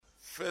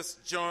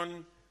First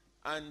John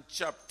and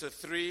chapter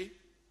 3.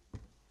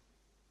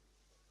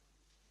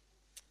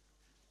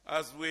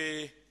 As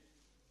we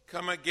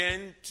come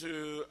again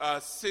to a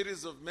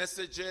series of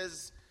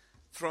messages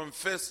from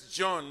First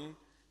John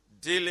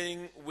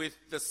dealing with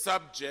the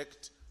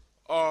subject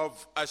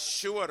of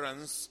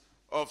assurance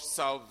of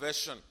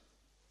salvation.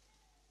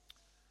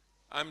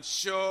 I'm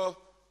sure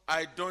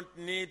I don't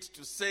need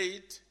to say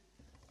it.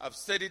 I've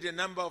said it a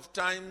number of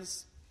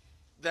times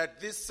that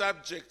this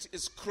subject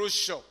is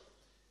crucial.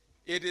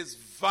 It is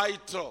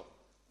vital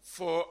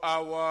for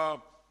our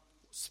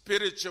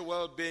spiritual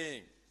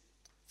well-being.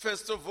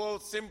 First of all,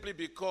 simply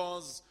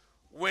because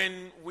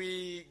when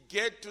we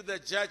get to the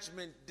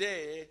judgment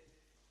day,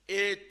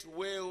 it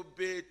will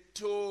be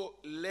too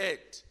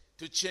late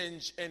to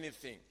change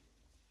anything.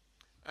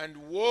 And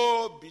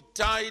woe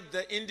betide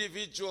the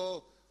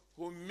individual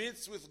who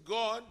meets with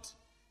God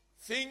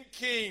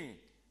thinking,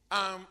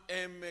 I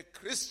am a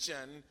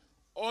Christian,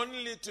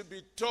 only to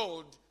be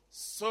told,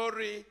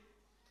 sorry,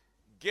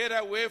 get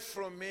away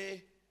from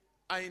me,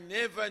 I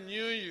never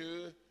knew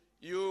you,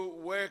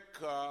 you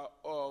worker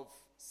of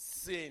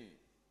sin.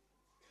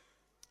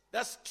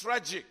 That's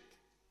tragic,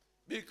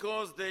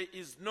 because there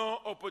is no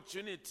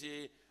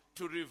opportunity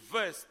to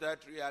reverse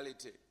that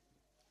reality.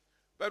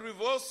 But we've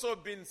also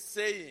been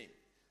saying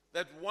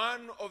that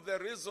one of the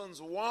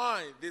reasons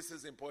why this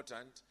is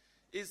important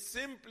is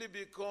simply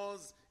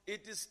because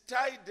it is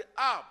tied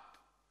up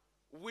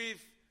with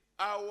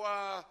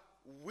our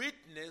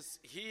witness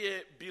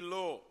here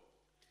below.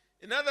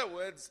 In other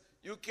words,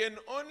 you can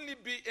only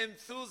be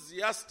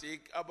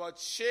enthusiastic about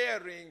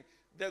sharing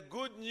the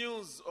good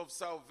news of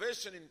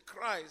salvation in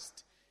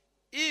Christ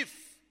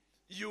if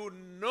you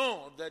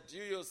know that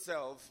you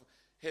yourself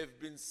have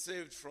been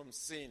saved from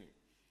sin.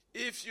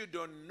 If you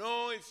don't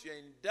know, if you're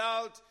in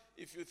doubt,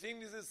 if you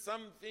think this is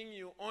something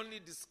you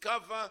only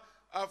discover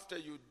after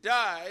you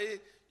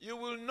die, you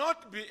will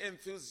not be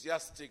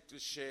enthusiastic to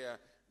share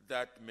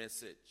that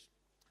message.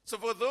 So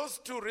for those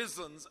two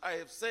reasons, I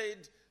have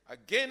said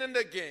again and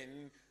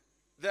again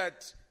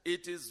that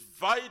it is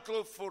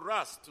vital for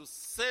us to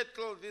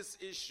settle this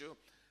issue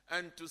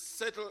and to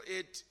settle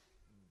it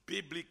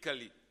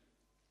biblically.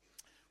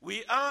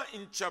 We are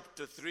in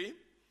chapter 3,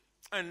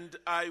 and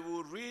I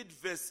will read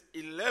verse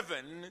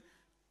 11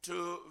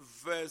 to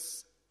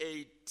verse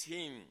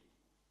 18.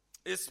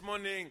 This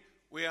morning,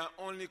 we are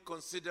only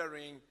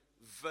considering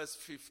verse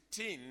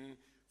 15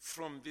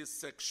 from this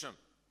section.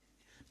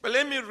 But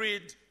let me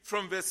read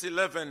from verse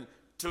 11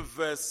 to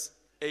verse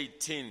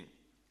 18.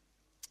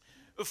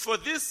 For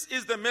this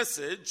is the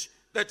message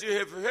that you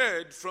have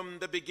heard from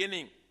the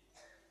beginning,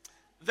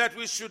 that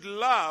we should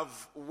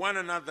love one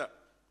another.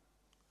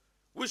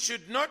 We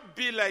should not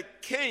be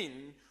like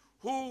Cain,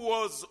 who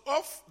was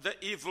of the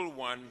evil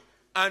one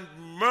and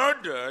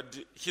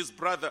murdered his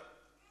brother.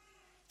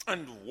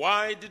 And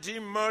why did he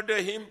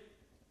murder him?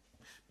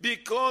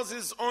 Because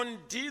his own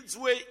deeds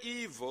were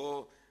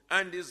evil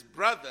and his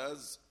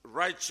brother's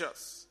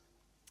righteous.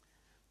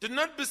 Do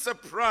not be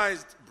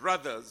surprised,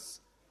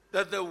 brothers,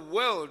 that the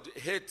world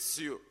hates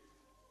you.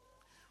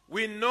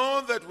 We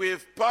know that we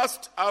have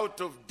passed out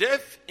of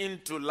death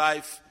into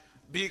life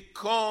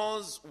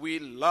because we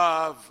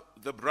love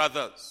the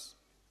brothers.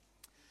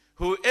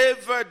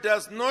 Whoever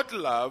does not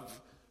love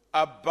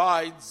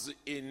abides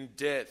in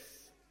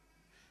death.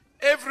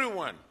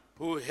 Everyone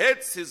who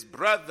hates his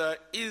brother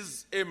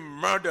is a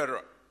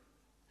murderer.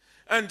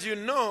 And you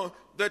know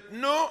that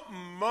no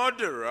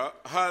murderer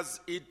has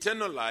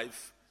eternal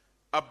life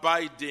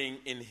abiding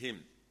in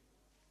him.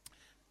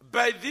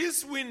 By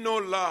this we know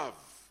love,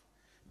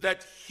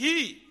 that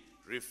he,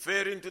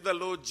 referring to the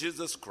Lord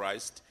Jesus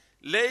Christ,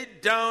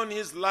 laid down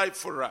his life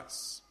for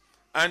us,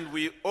 and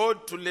we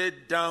ought to lay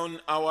down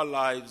our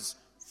lives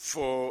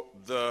for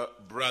the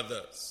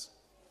brothers.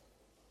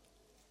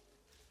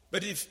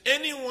 But if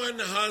anyone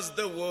has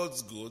the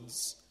world's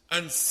goods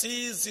and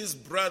sees his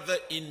brother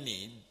in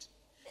need,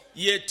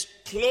 yet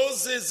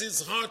closes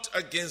his heart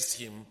against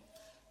him,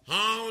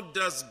 how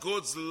does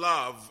God's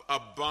love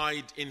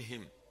abide in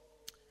him?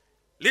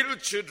 Little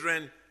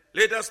children,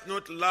 let us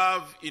not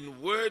love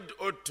in word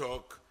or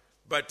talk,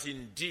 but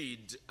in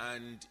deed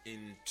and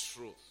in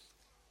truth.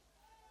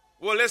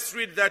 Well, let's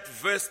read that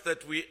verse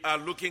that we are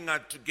looking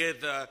at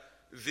together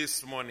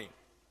this morning.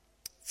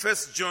 1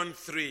 John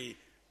 3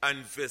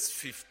 and verse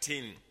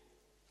 15.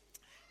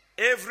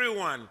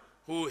 Everyone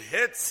who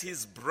hates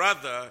his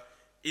brother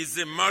is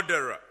a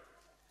murderer,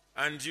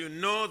 and you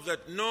know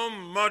that no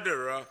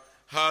murderer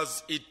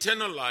has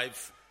eternal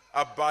life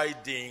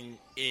abiding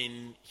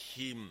in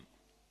him.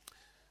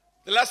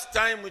 The last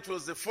time, which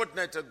was a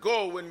fortnight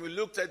ago, when we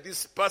looked at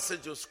this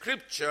passage of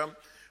Scripture,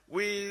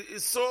 we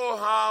saw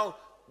how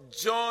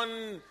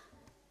John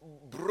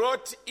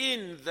brought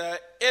in the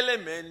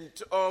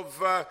element of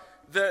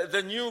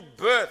the new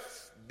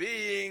birth,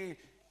 being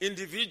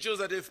individuals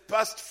that have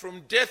passed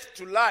from death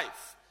to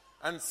life,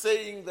 and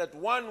saying that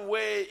one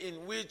way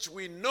in which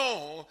we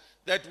know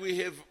that we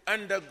have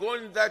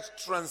undergone that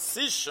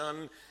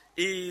transition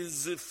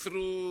is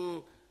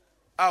through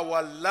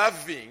our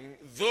loving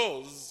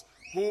those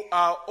who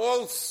are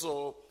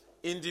also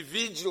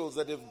individuals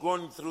that have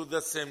gone through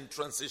the same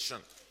transition.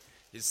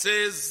 He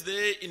says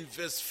there in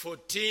verse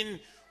 14,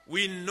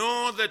 we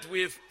know that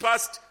we have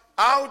passed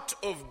out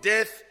of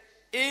death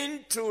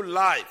into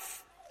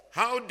life.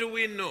 How do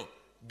we know?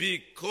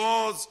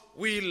 Because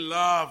we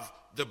love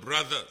the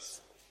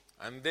brothers.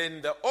 And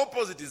then the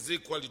opposite is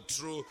equally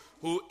true.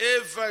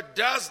 Whoever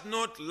does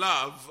not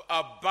love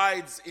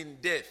abides in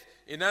death.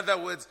 In other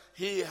words,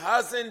 he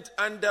hasn't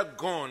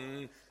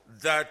undergone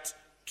that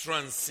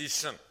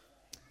transition.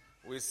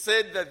 We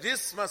said that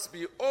this must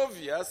be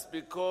obvious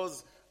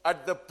because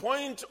at the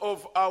point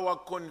of our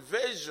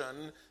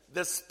conversion,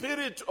 the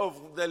Spirit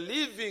of the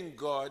living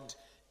God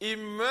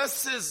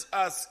immerses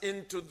us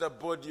into the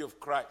body of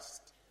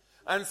Christ.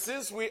 And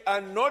since we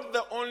are not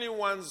the only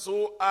ones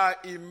who are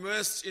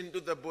immersed into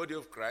the body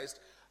of Christ,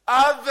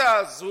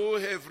 others who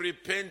have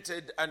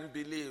repented and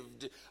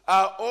believed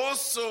are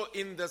also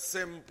in the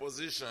same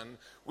position.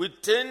 We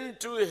tend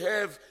to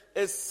have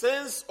a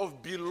sense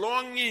of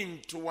belonging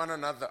to one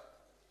another.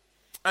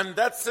 And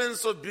that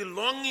sense of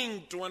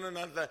belonging to one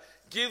another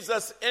gives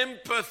us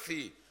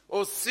empathy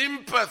or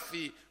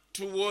sympathy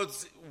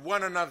towards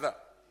one another.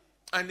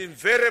 And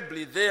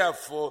invariably,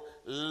 therefore,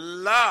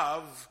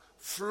 love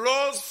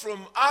flows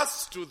from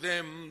us to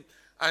them,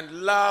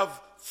 and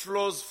love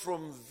flows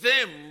from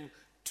them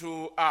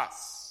to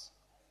us.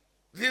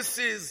 This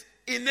is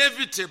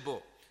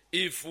inevitable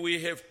if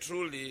we have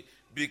truly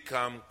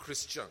become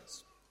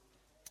Christians.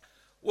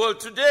 Well,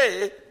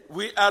 today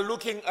we are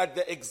looking at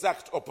the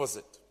exact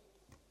opposite.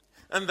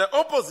 And the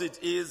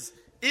opposite is,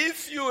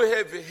 if you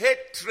have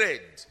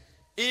hatred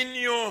in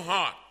your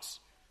heart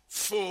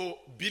for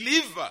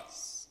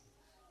believers,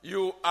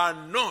 you are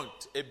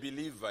not a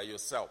believer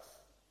yourself.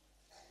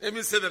 Let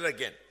me say that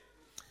again.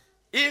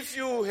 If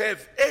you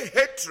have a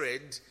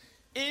hatred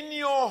in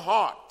your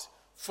heart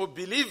for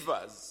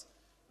believers,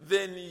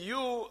 then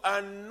you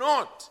are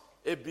not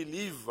a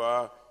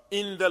believer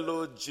in the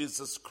Lord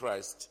Jesus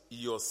Christ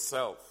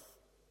yourself.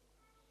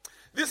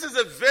 This is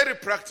a very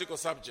practical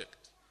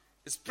subject.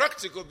 It's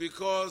practical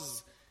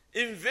because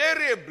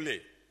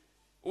invariably,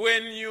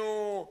 when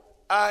you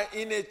are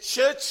in a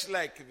church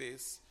like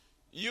this,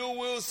 you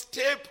will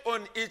step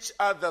on each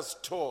other's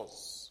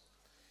toes.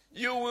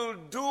 You will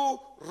do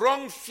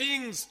wrong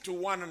things to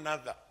one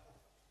another.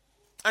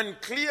 And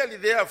clearly,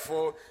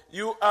 therefore,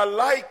 you are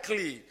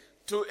likely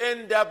to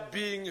end up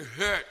being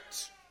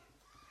hurt.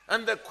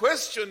 And the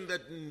question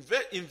that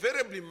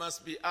invariably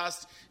must be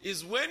asked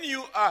is, when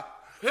you are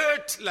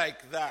hurt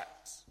like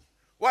that,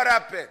 what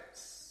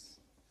happens?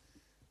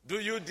 Do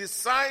you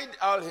decide,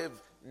 I'll have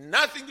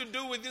nothing to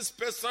do with this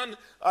person,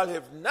 I'll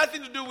have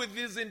nothing to do with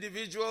these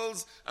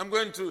individuals, I'm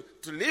going to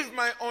live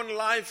my own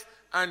life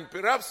and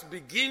perhaps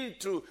begin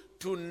to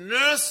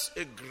nurse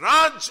a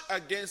grudge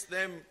against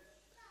them?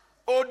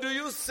 Or do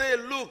you say,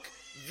 look,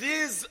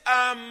 these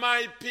are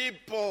my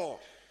people,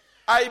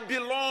 I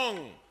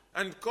belong,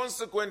 and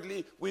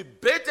consequently, we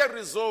better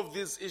resolve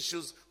these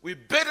issues, we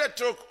better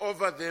talk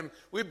over them,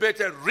 we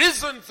better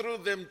reason through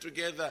them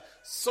together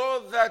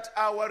so that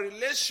our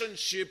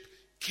relationship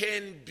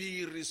can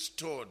be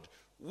restored.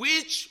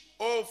 Which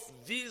of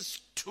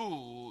these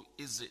two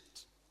is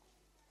it?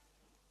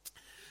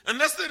 And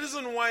that's the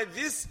reason why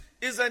this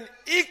is an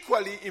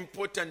equally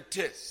important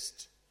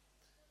test,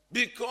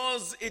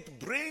 because it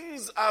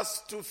brings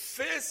us to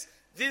face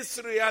this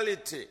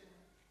reality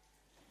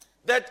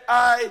that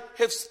I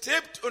have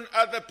stepped on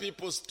other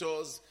people's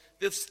toes,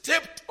 they've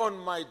stepped on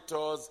my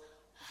toes.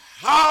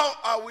 How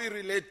are we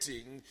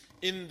relating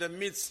in the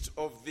midst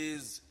of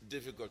these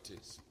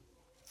difficulties?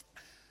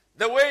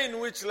 The way in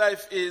which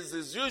life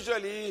is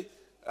usually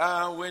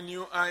when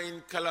you are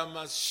in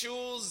Kalama's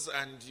shoes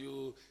and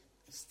you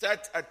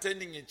start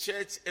attending a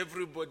church,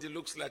 everybody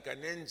looks like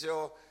an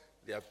angel,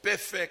 they are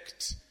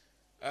perfect.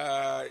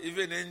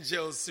 Even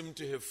angels seem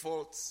to have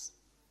faults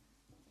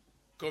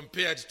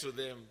compared to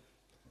them.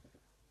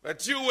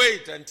 But you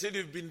wait until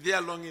you've been there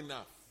long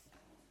enough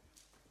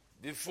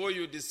before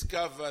you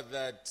discover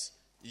that,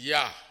 they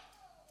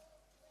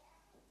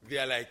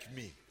are like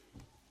me.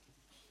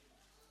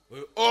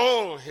 We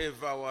all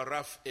have our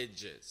rough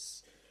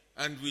edges,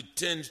 and we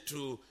tend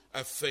to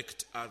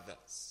affect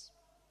others.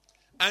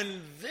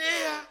 And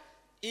there,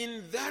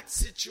 in that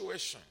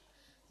situation,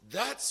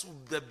 that's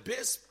the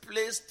best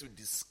place to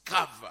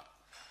discover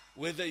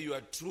whether you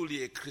are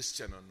truly a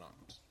Christian or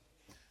not.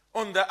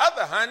 On the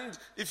other hand,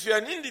 if you're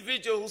an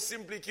individual who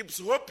simply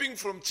keeps hopping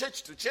from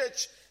church to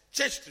church,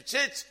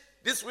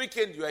 this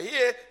weekend you are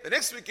here, the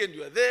next weekend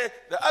you are there,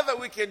 the other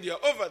weekend you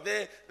are over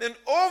there, then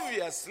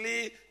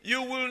obviously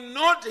you will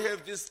not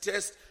have this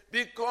test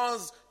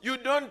because you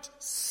don't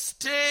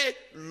stay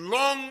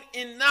long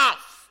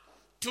enough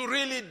to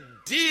really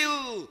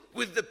deal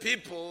with the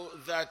people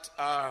that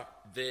are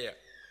there.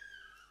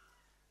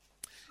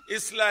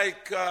 It's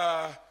like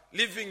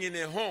living in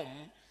a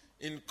home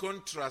in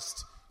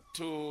contrast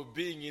to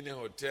being in a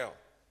hotel.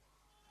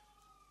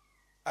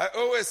 I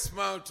always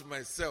smile to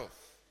myself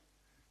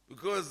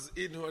because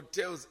in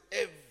hotels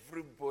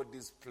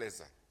everybody's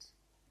pleasant.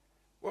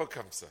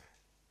 Welcome, sir.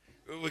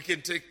 we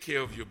can take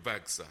care of your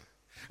bag, sir.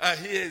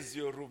 Here's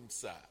your room,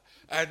 sir.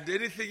 And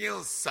anything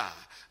else, sir.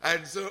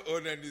 And so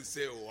on. And you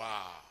say,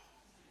 wow.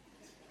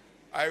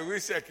 I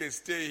wish I could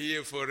stay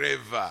here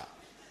forever.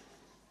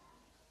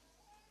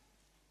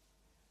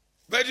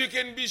 But you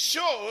can be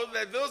sure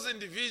that those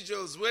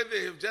individuals, where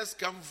they have just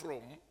come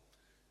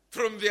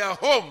from their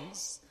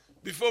homes,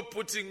 before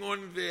putting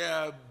on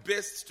their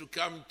best to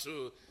come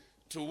to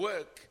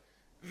work,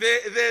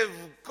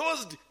 they've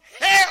caused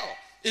hell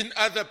in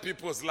other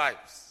people's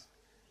lives.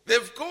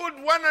 They've called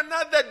one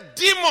another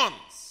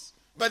demons,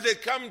 but they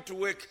come to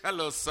work.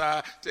 Hello,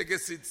 sir. Take a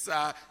seat,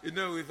 sir.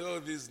 With all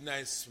these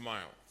nice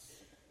smiles.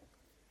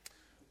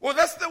 Well,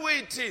 that's the way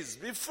it is.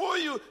 Before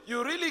you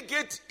really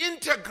get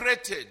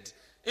integrated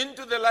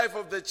into the life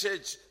of the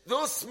church,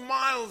 those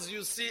smiles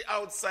you see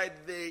outside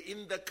there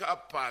in the car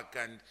park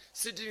and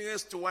sitting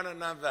next to one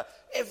another,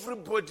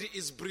 everybody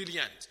is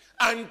brilliant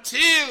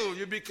until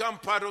you become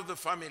part of the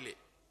family.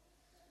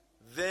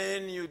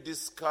 Then you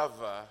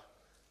discover,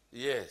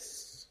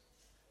 yes,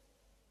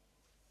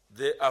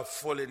 there are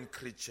fallen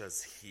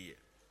creatures here.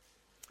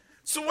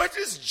 So what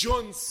is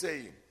John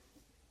saying?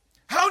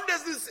 How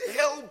does this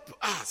help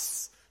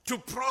us to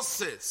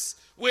process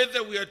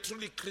whether we are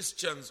truly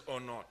Christians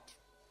or not?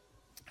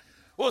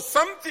 Well,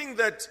 something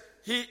that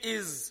he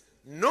is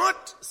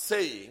not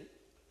saying,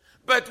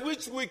 but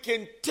which we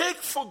can take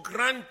for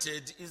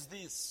granted, is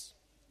this: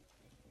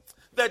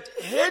 that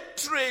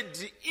hatred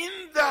in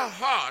the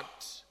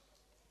heart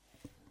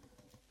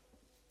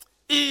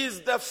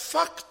is the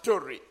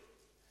factory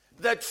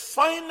that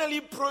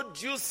finally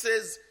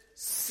produces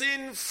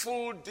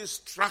sinful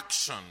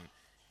destruction.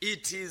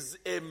 It is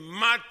a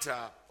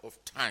matter of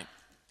time.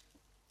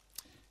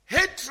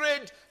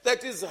 Hatred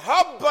that is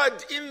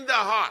harbored in the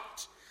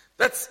heart,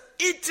 that's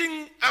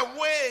eating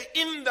away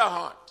in the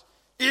heart,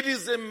 it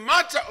is a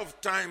matter of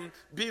time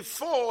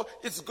before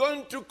it's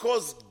going to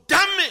cause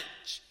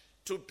damage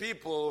to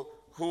people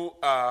who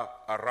are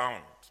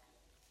around.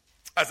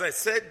 As I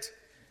said,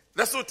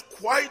 that's not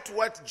quite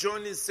what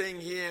John is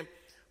saying here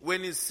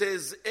when he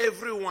says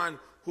everyone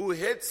who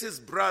hates his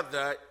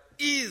brother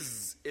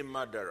is a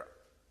murderer.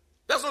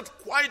 That's not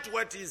quite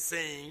what he's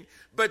saying,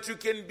 but you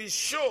can be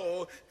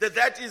sure that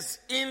that is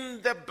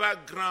in the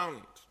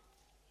background,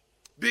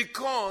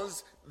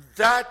 because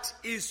that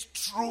is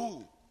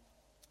true.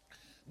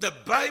 The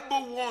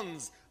Bible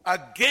warns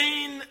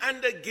again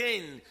and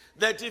again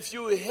that if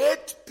you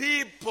hate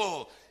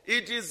people,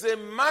 it is a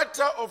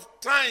matter of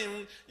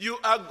time you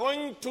are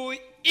going to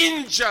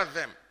injure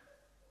them.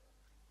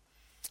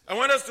 I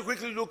want us to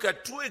quickly look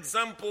at two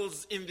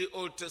examples in the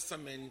Old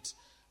Testament,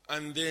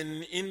 and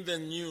then in the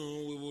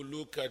New we will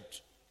look at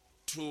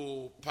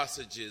two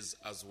passages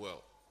as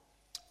well.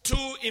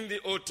 Two in the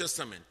Old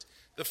Testament.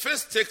 The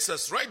first takes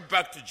us right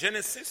back to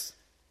Genesis.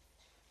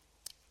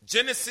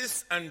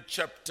 Genesis and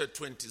chapter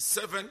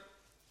 27.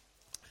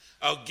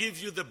 I'll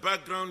give you the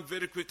background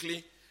very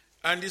quickly.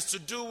 And it's to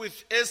do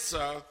with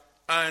Esau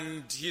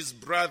and his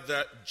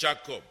brother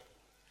Jacob.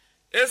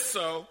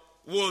 Esau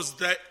was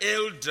the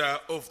elder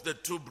of the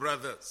two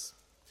brothers.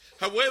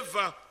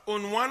 However,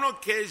 on one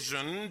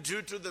occasion,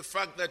 due to the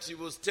fact that he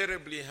was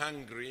terribly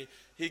hungry,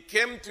 he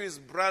came to his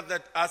brother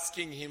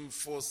asking him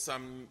for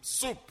some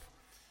soup.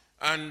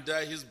 And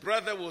his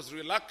brother was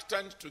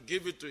reluctant to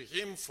give it to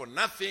him for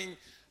nothing.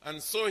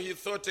 And so he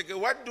thought, okay,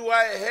 what do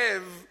I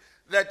have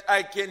that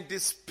I can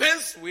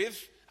dispense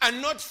with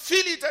and not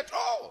feel it at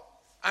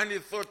all? And he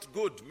thought,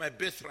 good, my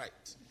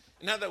birthright.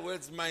 In other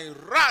words, my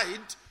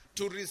right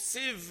to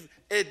receive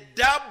a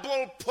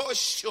double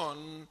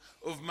portion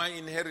of my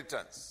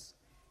inheritance.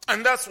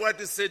 And that's what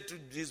he said to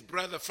his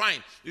brother,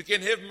 fine, you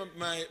can have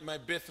my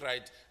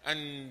birthright.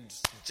 And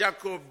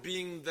Jacob,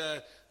 being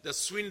the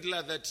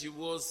swindler that he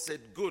was,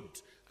 said good.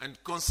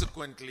 And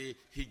consequently,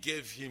 he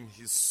gave him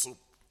his soup.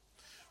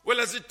 Well,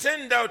 as it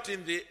turned out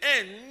in the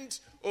end,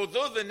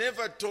 although they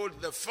never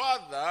told the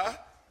father,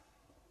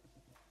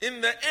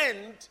 in the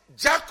end,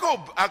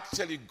 Jacob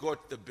actually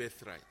got the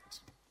birthright.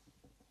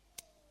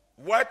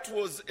 What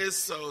was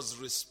Esau's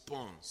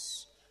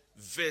response?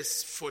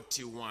 Verse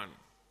 41.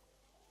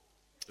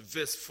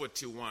 Verse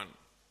 41.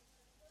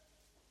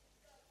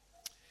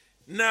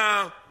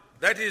 Now,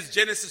 that is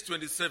Genesis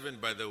 27,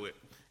 by the way.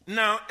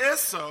 Now,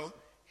 Esau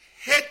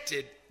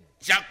hated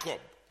Jacob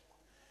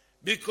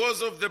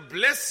because of the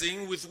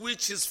blessing with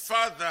which his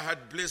father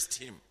had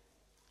blessed him.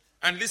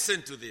 And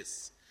listen to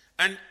this.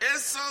 And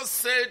Esau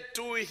said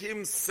to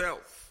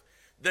himself,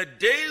 the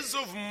days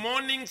of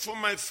mourning for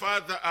my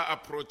father are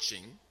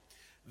approaching.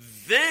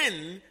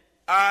 Then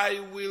I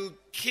will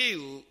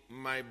kill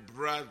my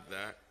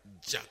brother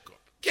Jacob.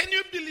 Can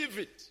you believe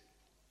it?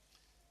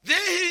 There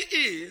he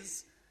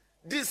is,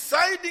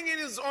 deciding in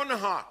his own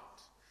heart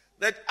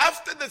that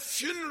after the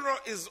funeral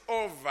is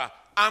over,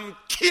 I'm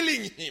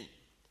killing him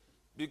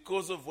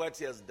because of what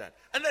he has done.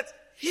 And that's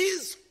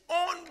his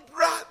own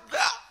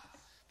brother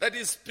that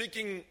he's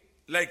speaking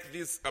like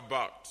this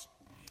about.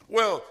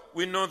 Well,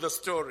 we know the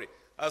story.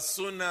 As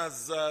soon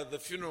as the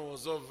funeral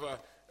was over,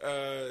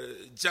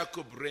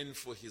 Jacob ran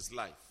for his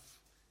life.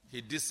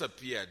 He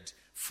disappeared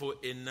for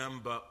a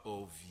number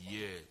of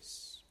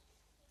years.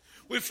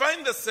 We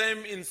find the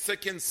same in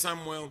 2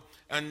 Samuel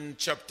and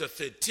chapter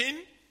 13.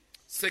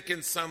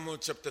 2 Samuel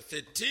chapter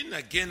 13.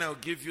 Again, I'll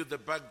give you the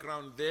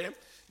background there.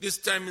 This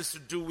time is to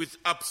do with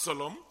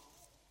Absalom.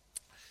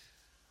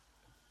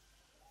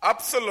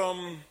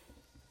 Absalom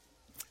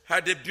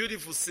had a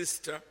beautiful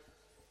sister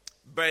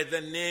by the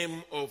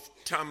name of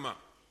Tamar.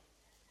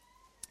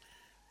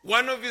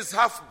 One of his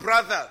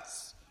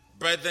half-brothers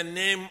by the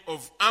name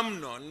of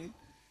Amnon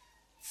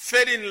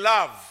fell in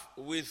love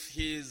with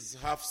his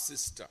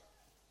half-sister.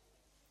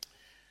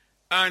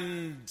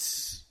 And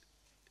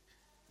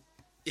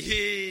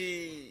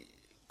he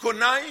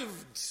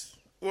connived.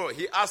 Well,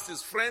 he asked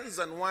his friends,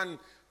 and one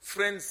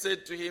friend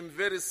said to him,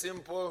 very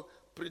simple,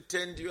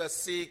 pretend you are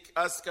sick,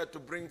 ask her to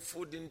bring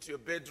food into your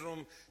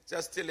bedroom,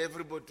 just tell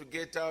everybody to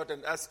get out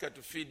and ask her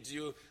to feed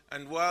you,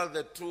 and while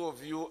the two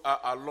of you are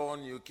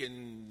alone, you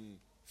can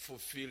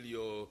fulfill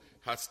your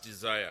heart's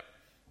desire.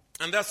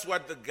 And that's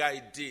what the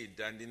guy did,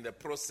 and in the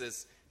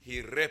process,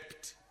 he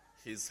raped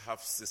his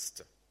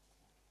half-sister.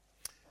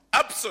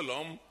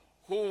 Absalom,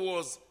 who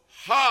was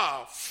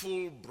her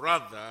full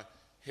brother,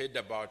 heard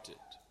about it.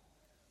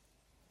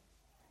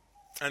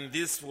 And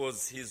this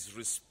was his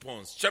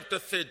response. Chapter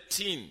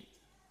 13,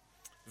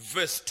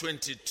 verse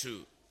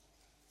 22.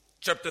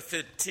 Chapter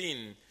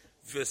 13,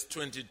 verse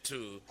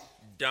 22,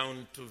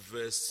 down to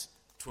verse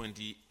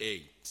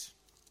 28.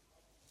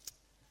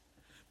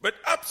 But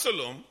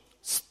Absalom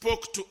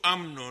spoke to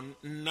Amnon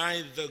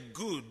neither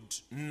good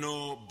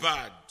nor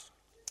bad.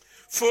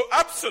 For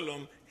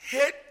Absalom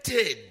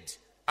hated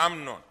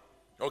Amnon.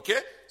 Okay?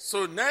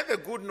 So neither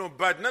good nor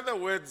bad. In other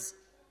words,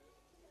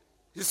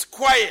 he's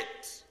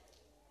quiet,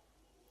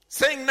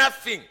 saying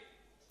nothing.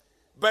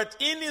 But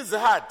in his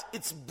heart,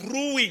 it's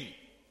brewing.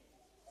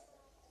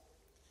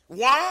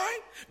 Why?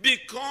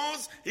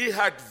 Because he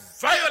had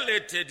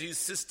violated his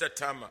sister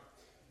Tamar.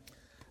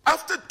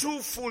 After 2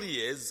 full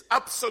years,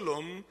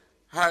 Absalom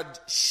had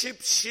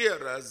sheep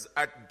shearers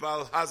at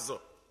Baal-Hazor,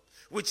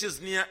 which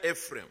is near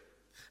Ephraim.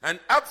 And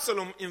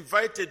Absalom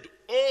invited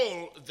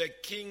all the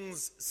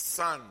king's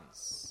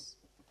sons.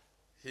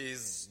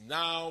 He's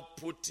now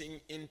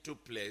putting into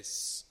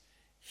place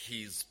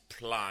his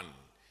plan,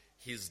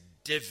 his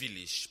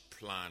devilish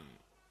plan.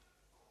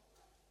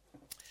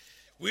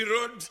 We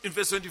read in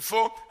verse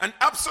 24, and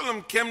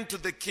Absalom came to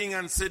the king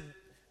and said,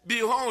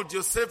 behold,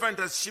 your servant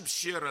has sheep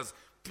shearers.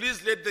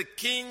 Please let the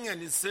king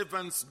and his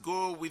servants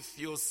go with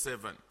your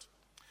servant.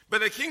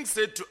 But the king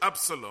said to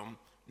Absalom,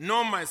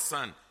 no, my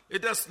son,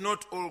 let us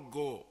not all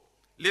go,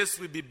 lest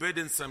we be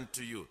burdensome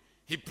to you.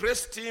 He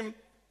pressed him,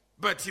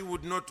 but he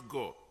would not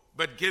go,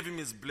 but gave him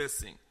his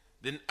blessing.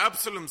 Then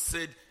Absalom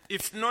said,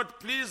 if not,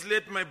 please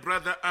let my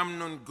brother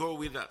Amnon go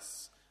with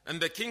us.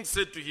 And the king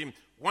said to him,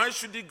 why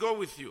should he go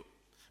with you?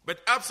 But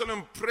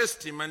Absalom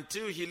pressed him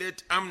until he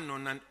let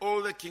Amnon and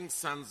all the king's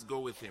sons go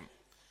with him.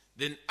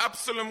 Then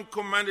Absalom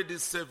commanded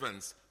his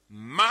servants,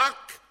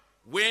 mark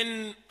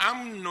when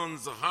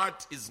Amnon's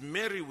heart is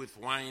merry with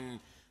wine,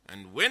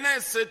 and when I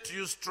said to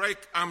you,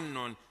 strike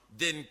Amnon,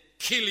 then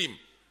kill him.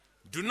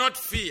 Do not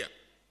fear.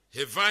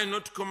 Have I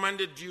not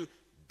commanded you?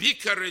 Be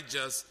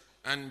courageous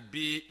and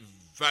be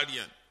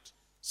valiant.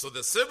 So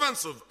the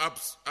servants of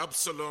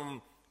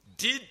Absalom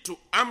did to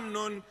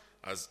Amnon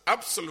as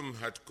Absalom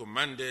had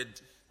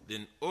commanded.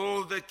 Then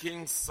all the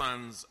king's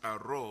sons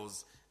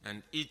arose,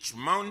 and each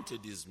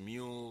mounted his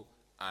mule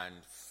and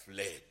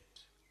fled.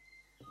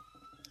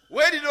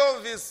 Where did all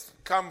this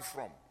come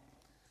from?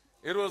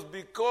 It was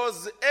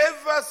because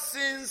ever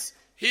since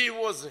he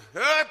was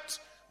hurt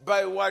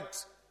by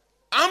what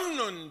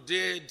Amnon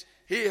did,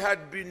 he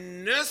had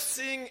been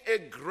nursing a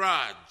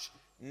grudge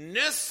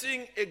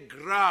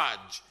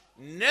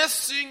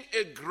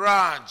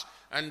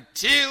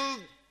until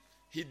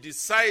he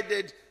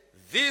decided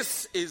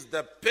this is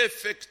the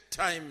perfect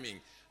timing,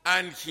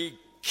 and he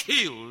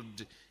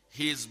killed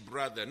his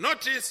brother.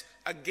 Notice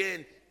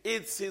again,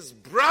 it's his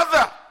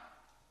brother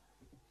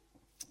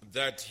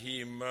that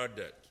he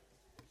murdered.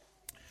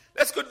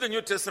 Let's go to the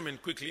New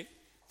Testament quickly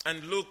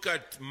and look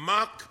at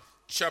Mark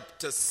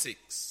chapter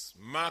 6.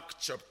 Mark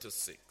chapter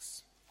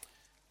 6.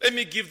 Let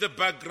me give the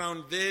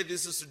background there.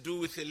 This is to do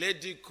with a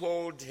lady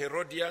called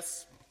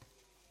Herodias.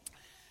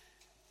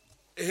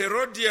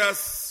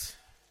 Herodias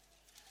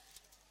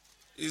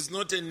is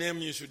not a name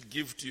you should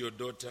give to your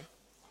daughter.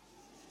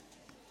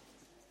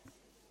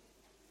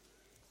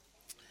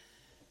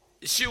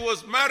 She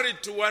was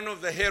married to one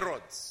of the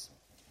Herods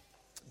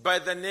by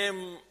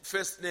the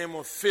first name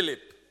of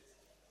Philip.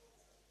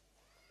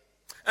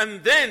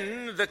 And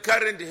then the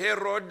current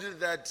Herod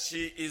that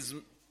she is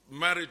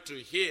married to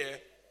here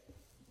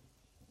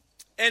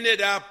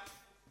ended up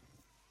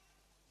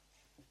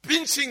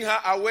pinching her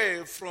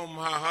away from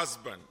her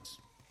husband.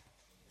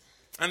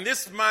 And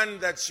this man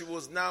that she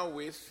was now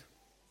with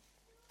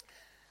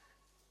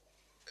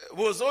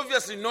was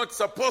obviously not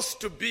supposed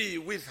to be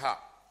with her.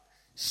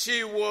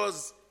 She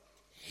was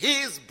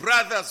his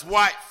brother's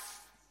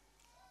wife.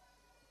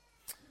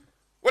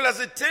 Well, as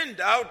it turned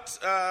out,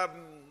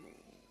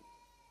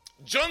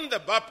 John the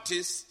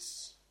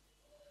Baptist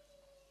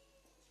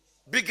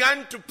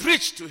began to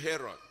preach to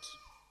Herod.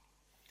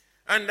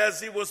 And as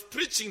he was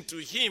preaching to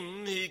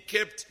him, he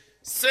kept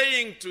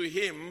saying to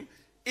him,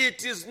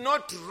 "It is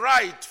not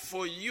right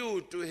for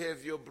you to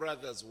have your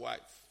brother's wife."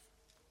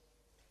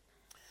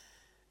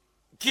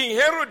 King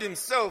Herod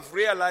himself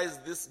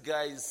realized this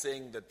guy is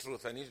saying the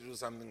truth. I need to do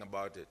something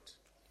about it.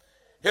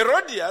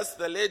 Herodias,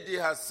 the lady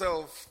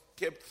herself,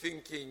 kept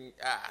thinking,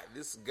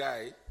 this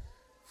guy,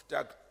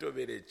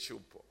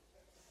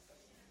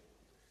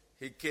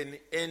 he can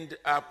end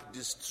up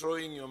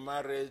destroying your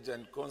marriage,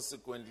 and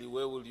consequently,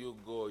 where will you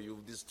go?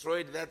 You've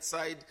destroyed that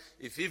side.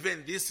 If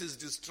even this is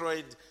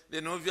destroyed,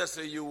 then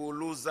obviously you will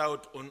lose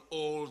out on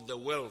all the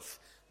wealth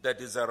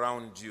that is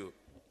around you.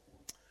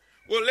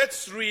 Well,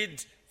 let's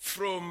read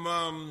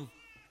from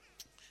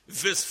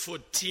verse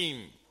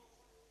 14.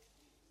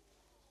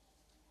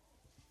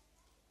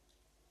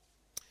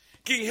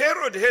 King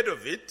Herod heard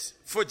of it,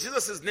 for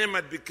Jesus' name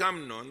had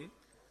become known.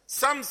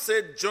 Some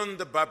said John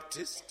the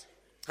Baptist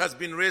has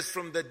been raised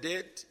from the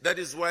dead. That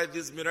is why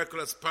these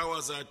miraculous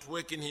powers are at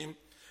work in him.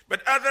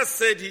 But others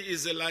said he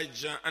is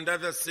Elijah, and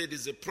others said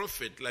he's a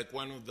prophet, like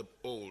one of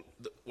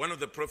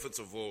the prophets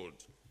of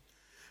old.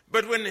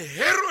 But when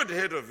Herod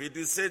heard of it,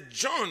 he said,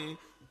 "John,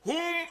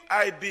 whom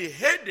I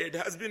beheaded,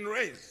 has been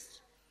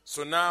raised."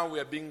 So now we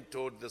are being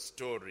told the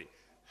story.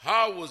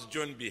 How was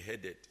John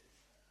beheaded?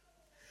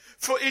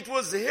 For it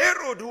was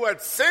Herod who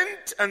had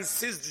sent and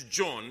seized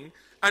John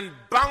and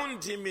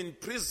bound him in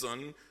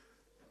prison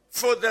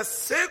for the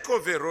sake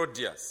of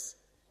Herodias,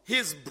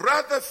 his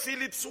brother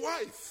Philip's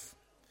wife,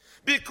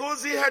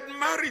 because he had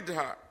married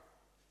her.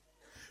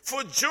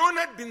 For John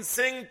had been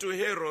saying to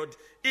Herod,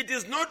 "It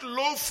is not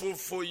lawful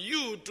for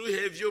you to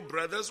have your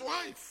brother's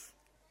wife."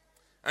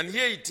 And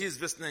here it is,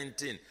 verse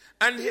 19.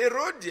 And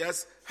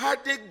Herodias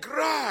had a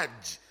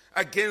grudge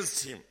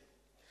against him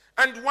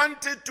and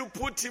wanted to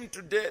put him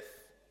to death.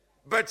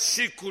 But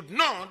she could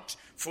not,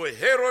 for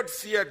Herod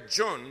feared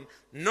John,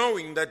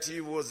 knowing that he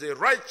was a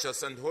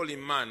righteous and holy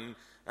man,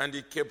 and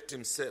he kept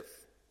him safe.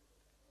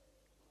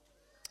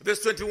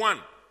 Verse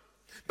 21.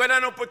 But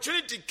an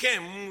opportunity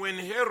came when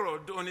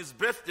Herod, on his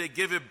birthday,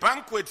 gave a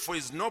banquet for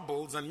his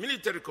nobles and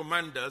military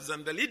commanders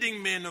and the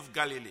leading men of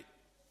Galilee.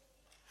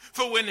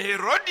 For when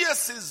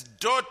Herodias'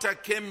 daughter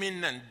came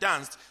in and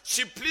danced,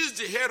 she pleased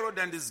Herod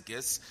and his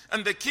guests.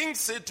 And the king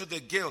said to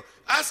the girl,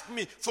 "Ask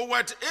me for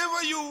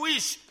whatever you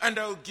wish, and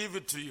I will give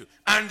it to you."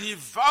 And he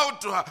vowed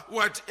to her,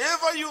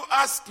 "Whatever you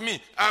ask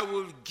me, I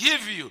will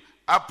give you,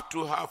 up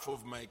to half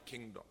of my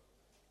kingdom."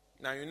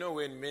 Now, you know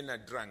when men are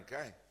drunk,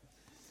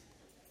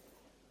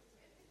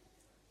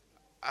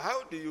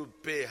 how do you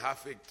pay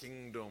half a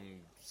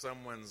kingdom,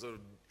 someone's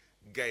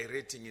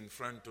gyrating in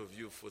front of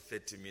you for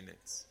 30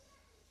 minutes?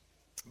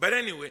 But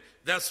anyway,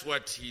 that's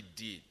what he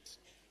did.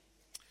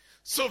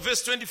 So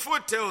verse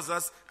 24 tells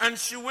us, and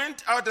she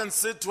went out and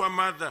said to her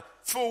mother,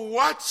 "For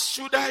what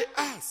should I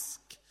ask?"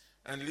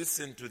 And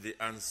listen to the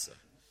answer.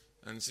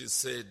 And she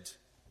said,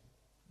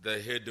 "The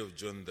head of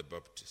John the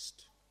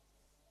Baptist."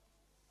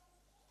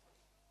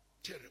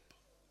 Terrible.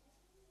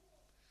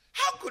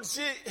 How could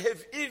she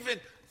have even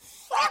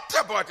thought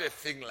about a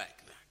thing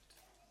like that?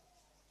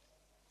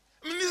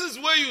 I mean, this is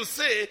where you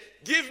say,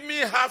 "Give me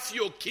half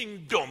your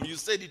kingdom." You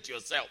said it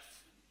yourself.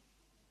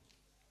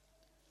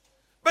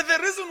 But the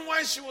reason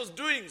why she was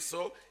doing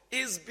so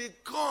is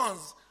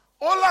because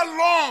all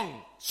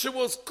along she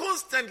was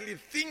constantly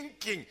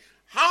thinking,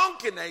 how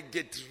can I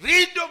get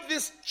rid of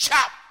this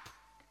chap?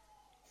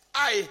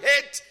 I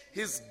hate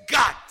his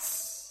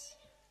guts.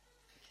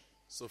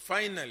 So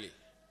finally,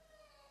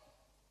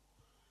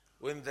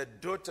 when the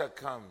daughter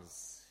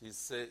comes,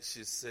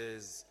 she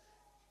says,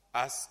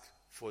 "Ask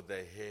for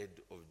the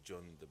head of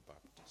John the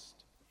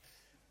Baptist."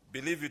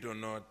 Believe it or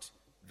not,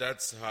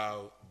 that's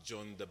how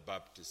John the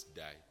Baptist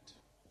died.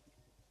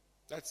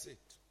 That's it.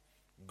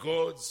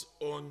 God's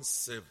own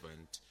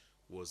servant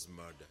was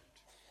murdered.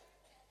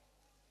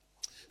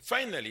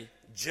 Finally,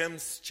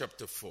 James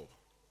chapter 4.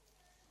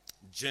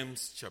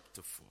 James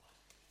chapter 4.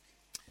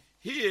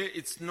 Here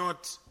it's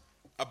not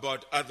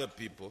about other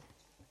people.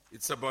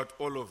 It's about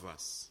all of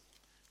us.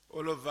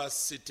 All of us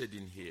seated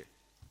in here.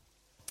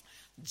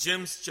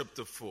 James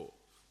chapter 4.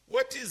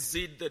 What is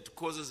it that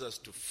causes us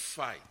to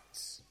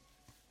fight?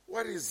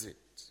 What is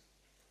it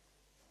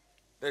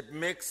that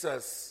makes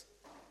us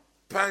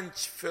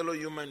punch fellow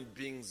human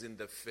beings in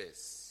the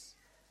face?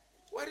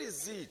 What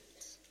is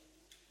it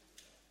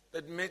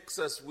that makes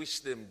us wish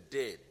them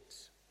dead?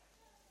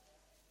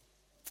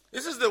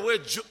 This is the way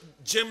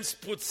James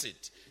puts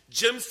it.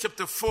 James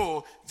chapter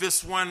 4,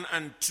 verse 1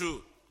 and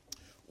 2.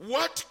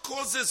 What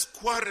causes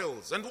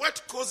quarrels and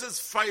what causes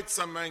fights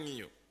among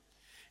you?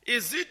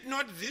 Is it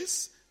not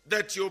this,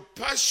 that your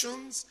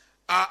passions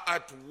are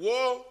at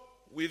war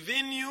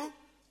within you?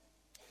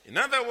 In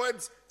other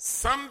words,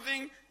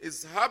 something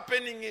is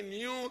happening in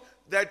you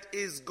that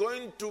is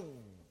going to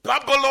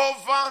bubble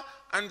over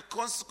and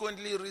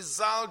consequently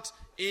result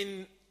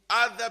in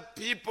other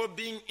people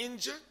being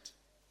injured.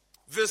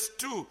 Verse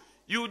 2,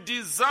 you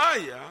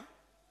desire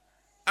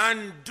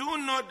and do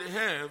not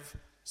have,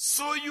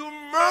 so you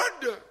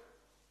murder.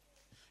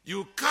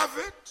 You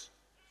covet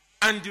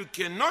and you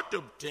cannot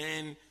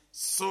obtain,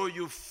 so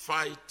you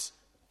fight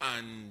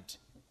and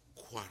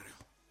quarrel.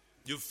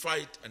 You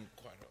fight and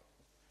quarrel.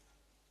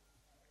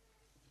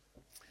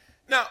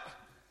 Now,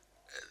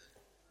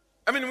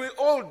 we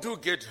all do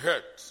get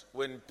hurt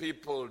when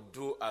people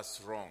do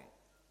us wrong.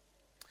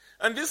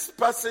 And this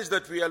passage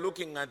that we are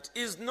looking at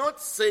is not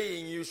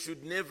saying you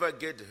should never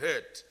get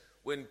hurt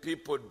when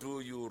people do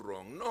you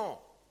wrong. No.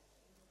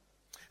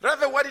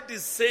 Rather, what it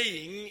is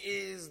saying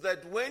is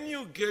that when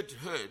you get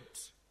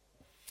hurt,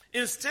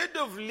 instead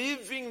of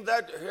leaving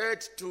that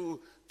hurt to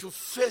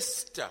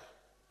fester,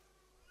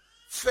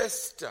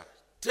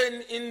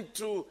 turn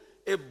into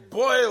a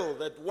boil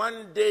that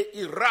one day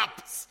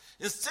erupts,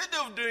 instead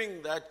of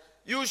doing that,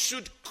 you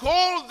should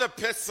call the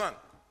person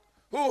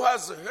who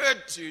has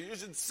hurt you. You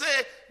should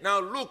say, now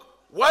look,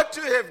 what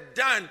you have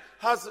done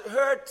has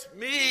hurt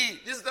me.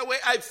 This is the way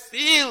I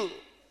feel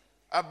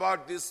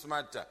about this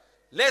matter.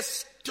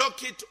 Let's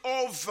talk it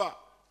over.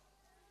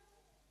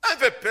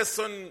 If a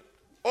person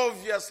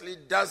obviously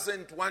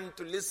doesn't want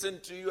to listen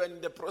to you, and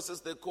in the process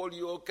they call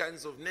you all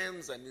kinds of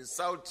names and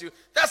insult you,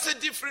 that's a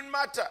different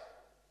matter.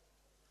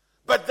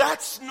 But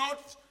that's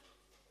not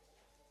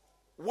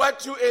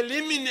what you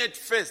eliminate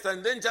first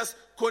and then just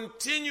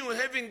continue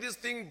having this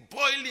thing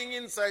boiling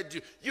inside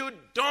you. You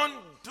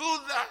don't do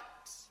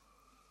that.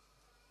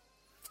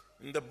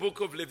 In the book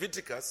of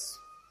Leviticus,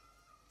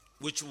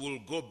 which we'll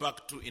go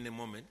back to in a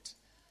moment,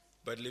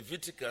 but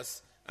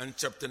Leviticus and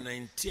chapter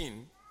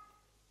 19,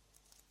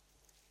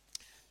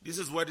 this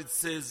is what it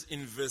says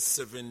in verse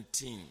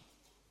 17.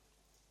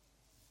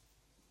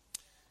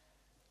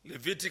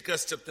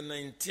 Leviticus chapter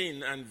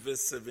 19 and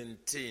verse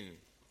 17.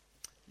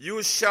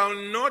 You shall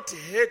not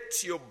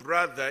hate your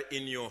brother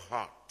in your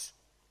heart,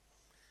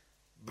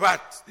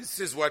 but this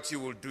is what you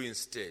will do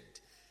instead.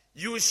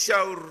 You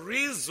shall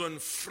reason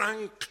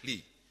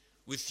frankly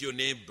with your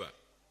neighbor,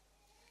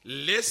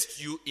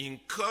 lest you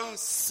incur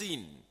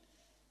sin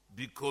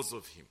because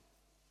of him.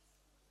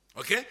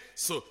 Okay?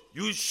 So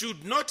you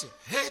should not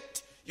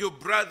hate your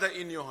brother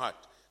in your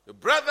heart. Your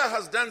brother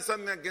has done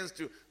something against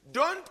you.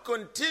 Don't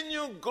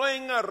continue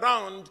going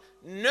around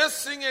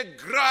nursing a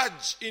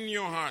grudge in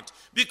your heart.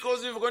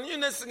 Because if you continue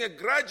nursing a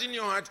grudge in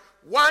your heart,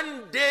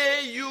 one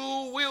day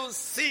you will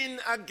sin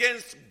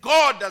against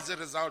God as a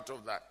result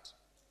of that.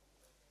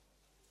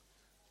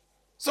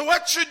 So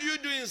what should you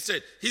do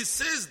instead? He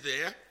says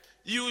there,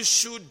 you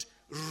should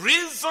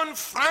reason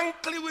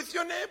frankly with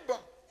your neighbor.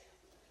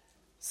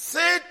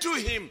 Say to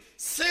him,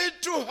 say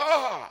to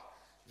her,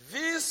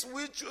 this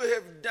which you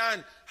have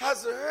done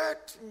has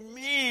hurt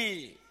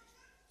me.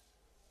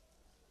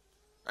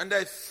 And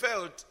I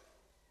felt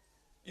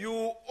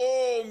you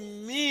owe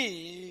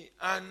me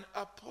an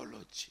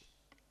apology,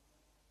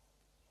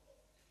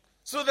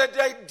 so that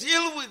I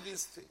deal with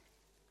this thing.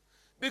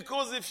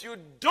 Because if you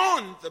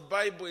don't, the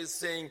Bible is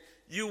saying,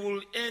 you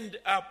will end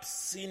up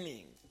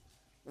sinning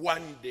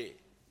one day.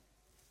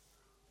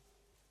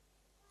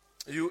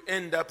 You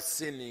end up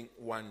sinning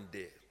one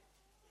day.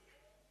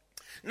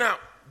 Now,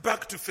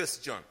 back to 1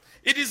 John.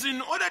 It is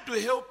in order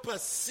to help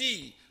us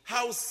see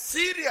how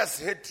serious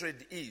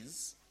hatred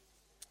is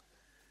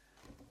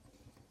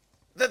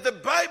that the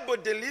Bible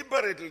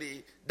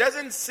deliberately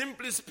doesn't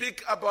simply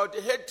speak about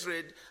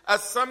hatred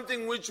as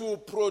something which will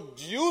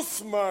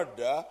produce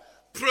murder,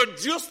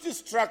 produce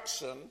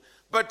destruction,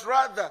 but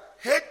rather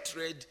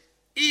hatred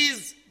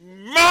is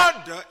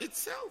murder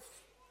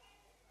itself.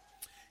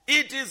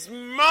 It is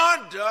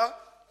murder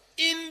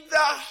in the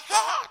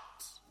heart.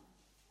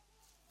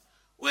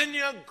 When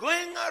you're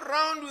going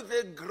around with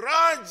a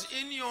grudge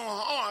in your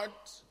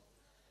heart,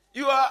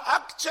 you are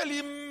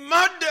actually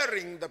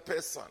murdering the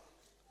person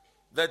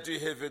that you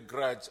have a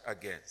grudge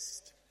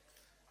against.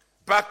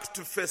 Back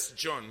to 1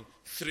 John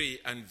 3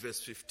 and verse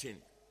 15.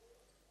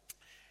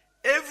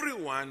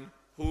 Everyone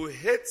who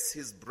hates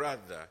his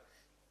brother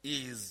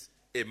is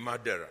a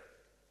murderer.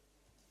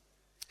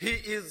 He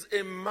is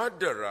a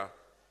murderer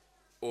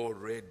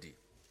already.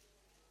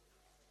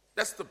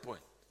 That's the point.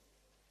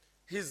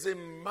 He's a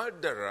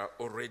murderer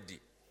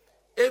already.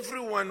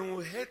 Everyone who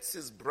hates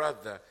his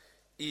brother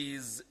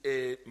is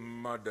a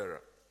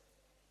murderer.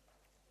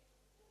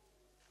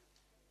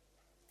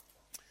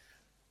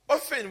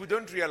 Often we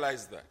don't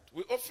realize that.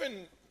 We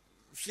often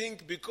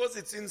think because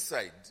it's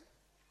inside,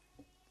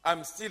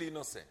 I'm still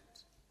innocent.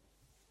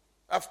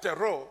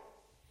 After all,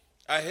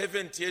 I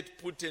haven't yet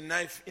put a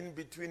knife in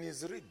between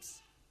his ribs.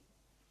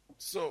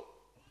 So,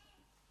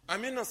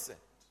 I'm innocent.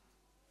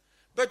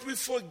 But we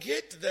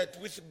forget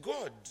that with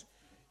God,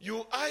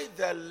 you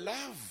either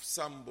love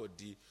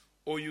somebody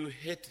or you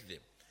hate them.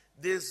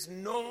 There's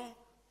no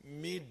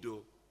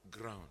middle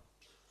ground.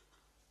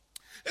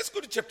 Let's go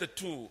to chapter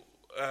 2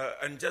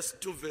 and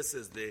just 2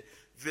 verses there,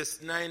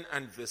 verse 9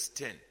 and verse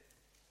 10.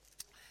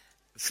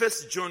 1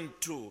 John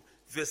 2,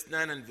 verse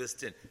 9 and verse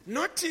 10.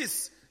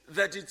 Notice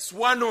that it's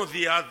one or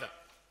the other.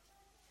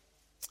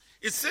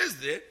 It says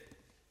there,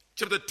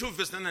 chapter 2,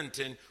 verse 9 and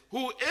 10,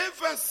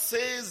 whoever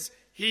says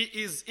he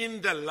is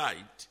in the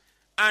light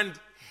and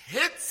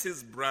hates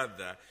his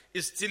brother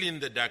is still in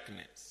the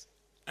darkness.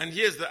 And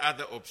here's the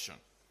other option.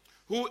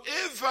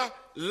 Whoever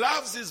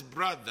loves his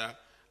brother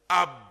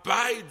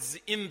abides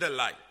in the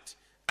light,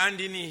 and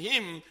in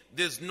him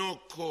there's no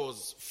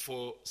cause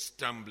for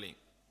stumbling.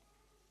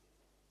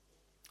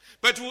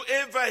 But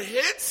whoever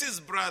hates his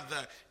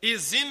brother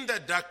is in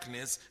the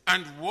darkness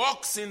and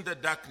walks in the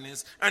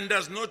darkness and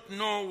does not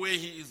know where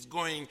he is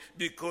going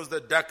because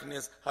the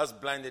darkness has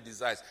blinded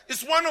his eyes.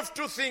 It's one of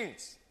two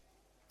things.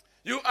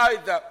 You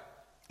either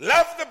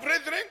love the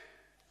brethren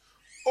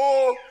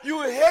or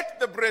you hate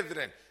the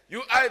brethren.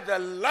 You either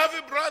love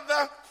a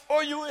brother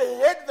or you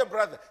hate the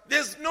brother.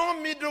 There's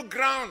no middle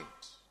ground.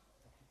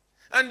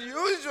 And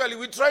usually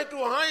we try to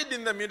hide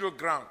in the middle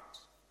ground.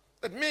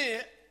 But me,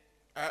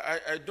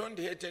 I don't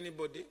hate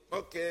anybody.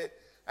 Okay,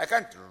 I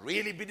can't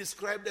really be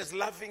described as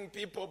loving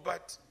people,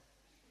 but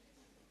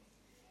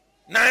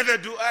neither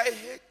do I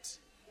hate.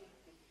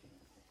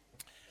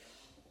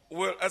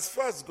 Well, as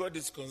far as God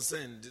is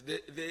concerned,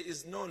 there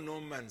is no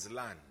man's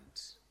land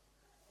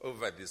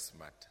over this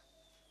matter.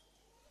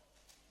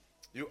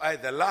 You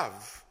either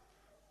love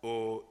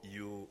or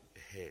you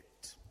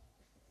hate.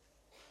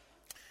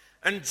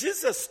 And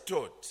Jesus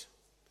taught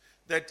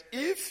that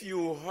if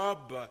you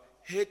harbor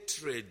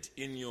hatred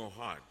in your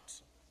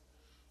heart,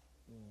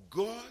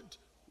 God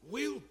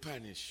will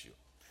punish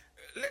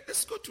you.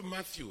 Let's go to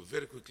Matthew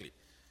very quickly.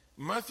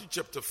 Matthew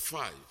chapter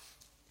 5.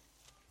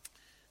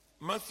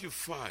 Matthew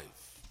 5.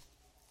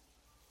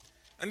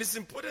 And it's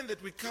important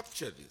that we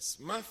capture this.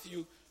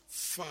 Matthew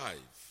 5,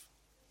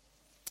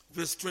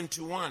 verse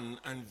 21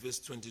 and verse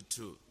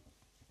 22.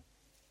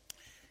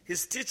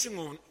 He's teaching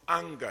on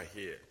anger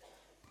here.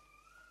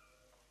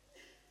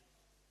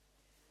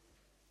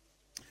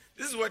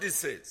 This is what he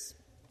says.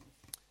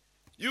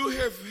 You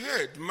have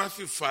heard,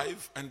 Matthew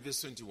 5 and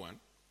verse 21.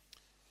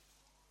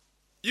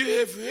 You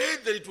have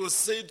heard that it was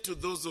said to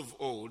those of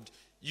old,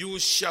 you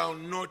shall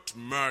not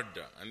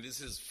murder. And this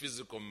is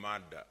physical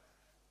murder.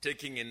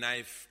 Taking a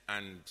knife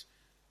and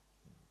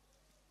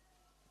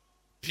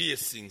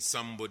piercing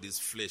somebody's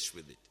flesh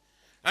with it.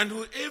 And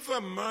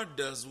whoever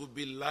murders will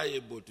be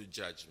liable to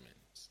judgment.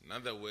 In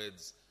other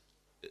words,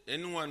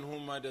 anyone who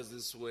murders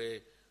this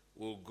way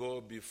will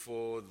go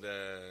before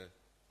the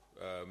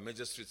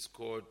magistrate's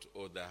court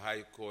or the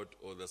high court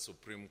or the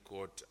Supreme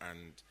Court,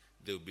 and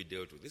they'll be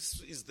dealt with.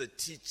 This is the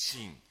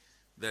teaching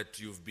that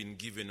you've been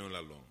given all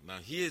along. Now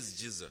here's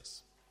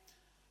Jesus.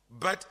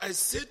 But I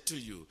said to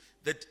you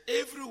that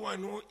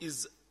everyone who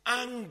is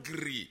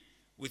angry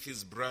with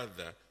his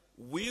brother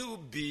will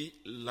be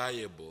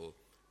liable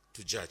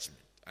to judgment.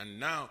 And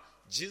now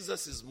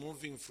Jesus is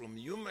moving from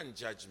human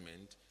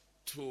judgment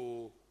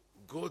to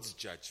God's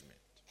judgment.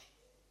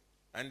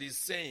 And he's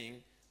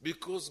saying,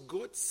 because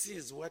God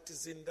sees what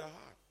is in the heart.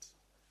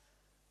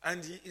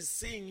 And he is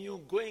seeing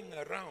you going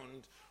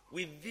around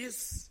with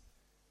this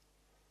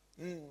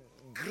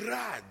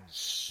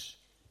grudge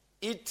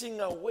eating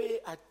away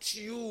at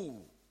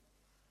you.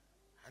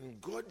 And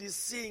God is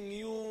seeing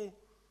you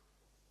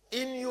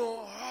in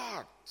your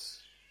heart,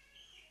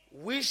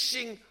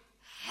 wishing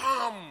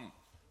harm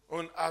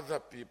on other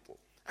people.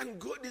 And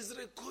God is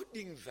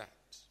recording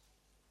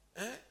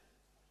that.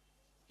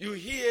 You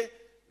hear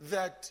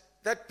that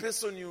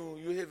person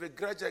you have a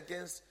grudge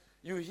against,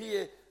 you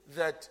hear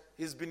that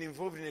he's been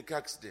involved in a car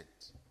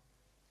accident.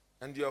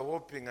 And you are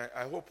hoping,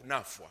 I hope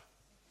NAFWA.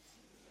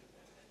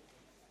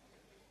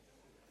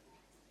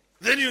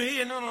 Then you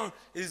hear, no,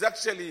 he's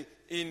actually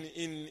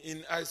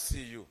in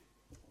ICU.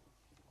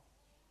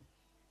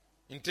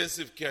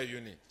 Intensive care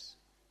unit.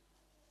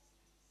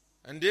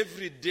 And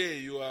every day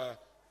you are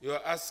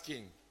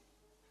asking,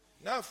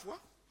 NAFWA?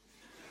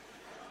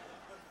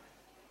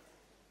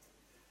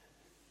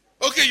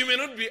 Okay, you may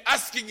not be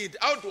asking it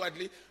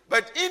outwardly,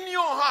 but in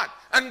your heart.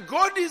 And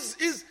God is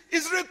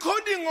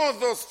recording all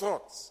those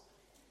thoughts.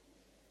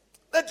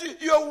 That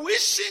you are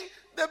wishing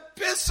the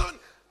person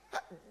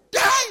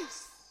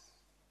dies.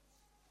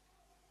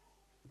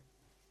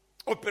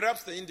 Or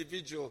perhaps the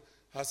individual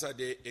has had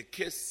a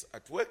case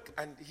at work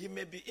and he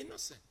may be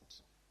innocent.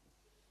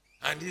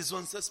 And he's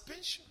on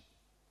suspension.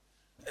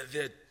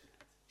 There are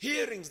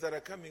hearings that are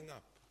coming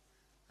up.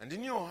 And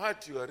in your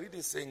heart you are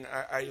really saying,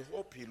 I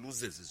hope he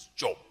loses his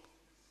job.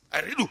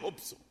 I really hope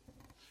so.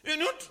 You're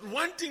not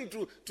wanting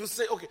to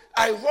say, okay,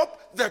 I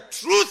hope the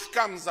truth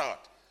comes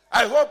out.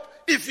 I hope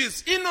if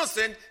he's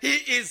innocent, he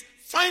is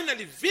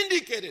finally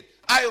vindicated.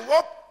 I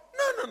hope,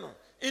 no.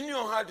 In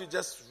your heart, you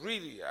just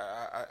really,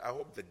 I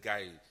hope the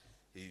guy,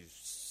 he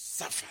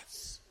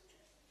suffers.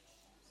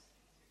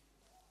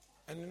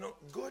 And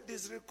God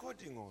is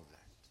recording all that.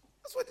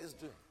 That's what he's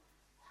doing.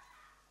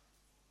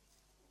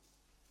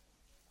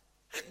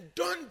 And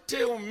don't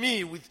tell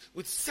me with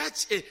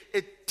such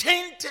a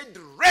tainted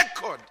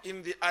record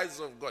in the eyes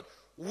of God,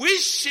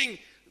 wishing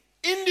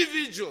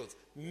individuals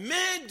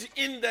made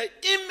in the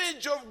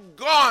image of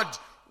God,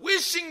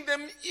 wishing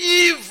them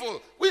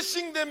evil,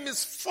 wishing them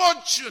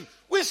misfortune,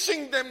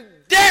 wishing them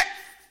death.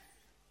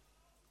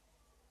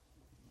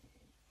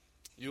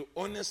 You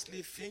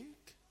honestly think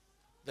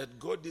that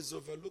God is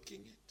overlooking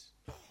it?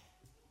 No.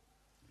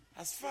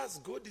 As far as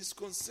God is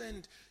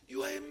concerned,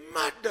 you are a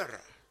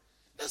murderer.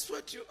 That's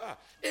what you are.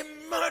 A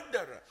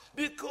murderer.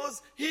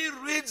 Because he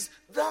reads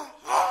the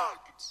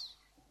heart.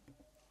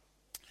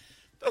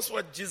 That's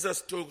what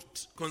Jesus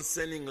talked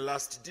concerning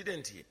lust,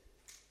 didn't he?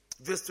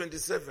 Verse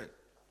 27.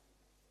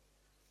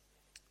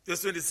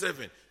 Verse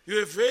 27. You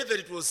have heard that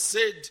it was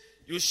said,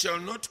 you shall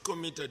not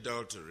commit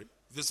adultery.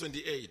 Verse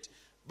 28.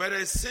 But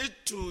I say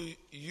to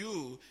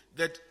you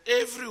that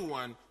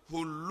everyone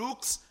who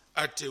looks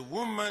at a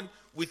woman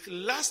with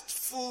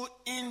lustful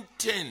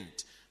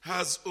intent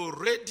has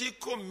already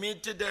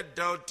committed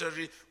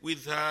adultery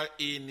with her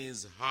in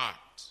his heart.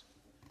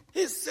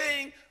 He's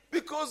saying,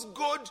 because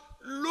God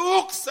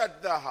looks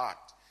at the heart.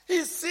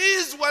 He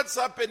sees what's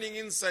happening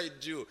inside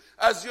you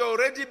as you're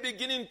already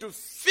beginning to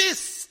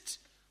feast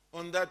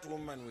on that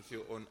woman with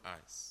your own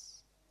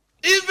eyes.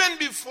 Even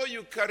before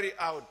you carry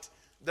out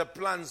the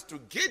plans to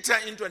get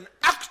her into an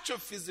actual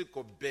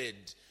physical bed,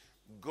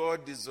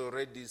 God is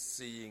already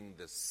seeing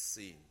the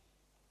sin.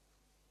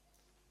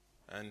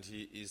 And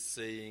he is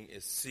saying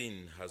a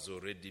sin has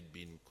already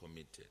been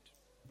committed.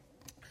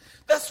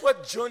 That's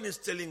what John is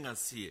telling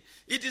us here.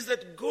 It is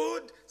that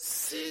God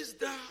sees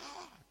the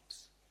heart.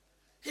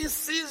 He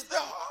sees the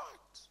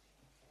heart.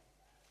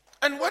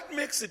 And what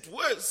makes it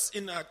worse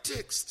in our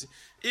text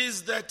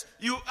is that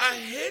you are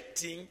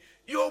hating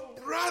your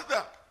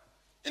brother.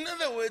 In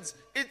other words,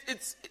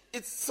 it's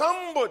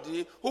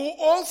somebody who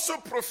also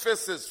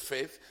professes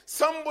faith,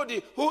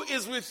 somebody who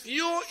is with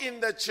you in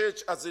the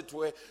church, as it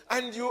were,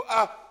 and you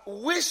are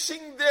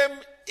wishing them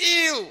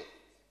ill.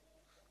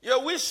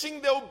 You're wishing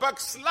they will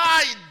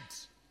backslide.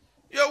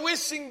 You're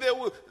wishing they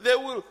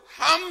will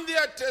harm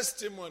their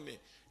testimony.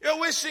 You're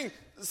wishing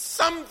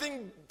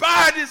something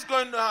bad is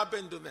going to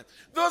happen to them.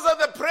 Those are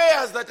the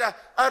prayers that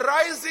are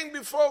rising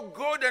before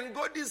God, and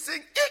God is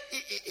saying,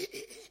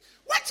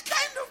 what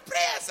kind of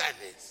prayers are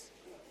these?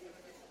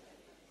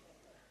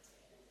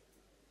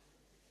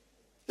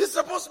 He's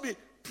supposed to be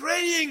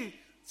praying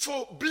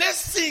for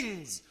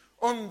blessings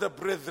on the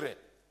brethren.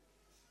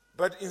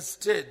 But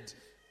instead,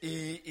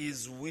 he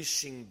is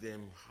wishing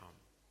them harm.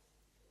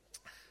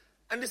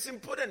 And it's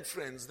important,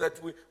 friends,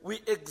 that we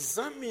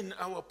examine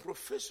our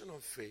profession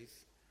of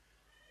faith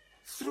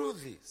through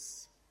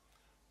this.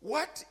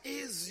 What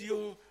is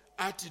your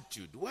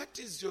attitude? What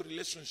is your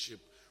relationship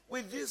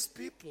with these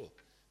people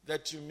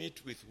that you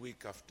meet with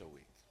week after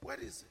week? What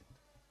is it?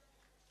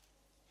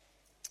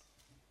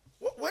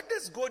 What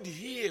does God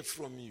hear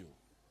from you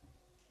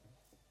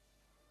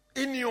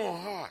in your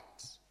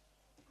heart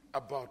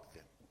about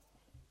them?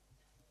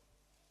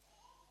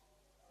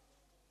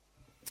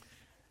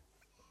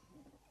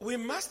 We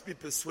must be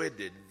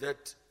persuaded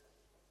that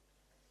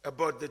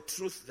about the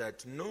truth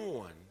that no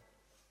one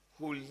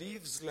who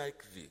lives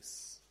like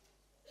this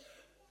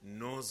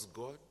knows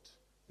God.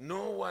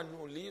 No one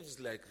who lives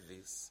like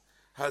this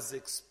has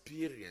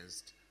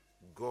experienced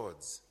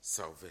God's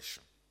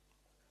salvation.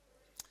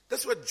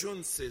 That's what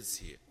John says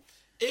here.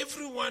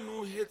 Everyone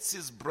who hates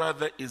his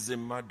brother is a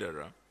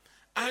murderer,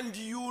 and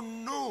you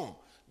know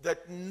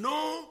that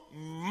no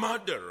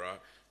murderer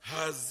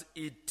has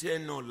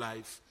eternal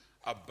life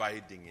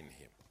abiding in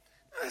him.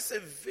 That's a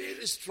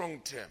very strong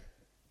term.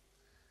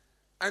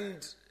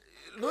 And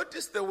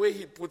notice the way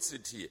he puts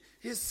it here.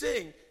 He's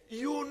saying,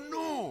 you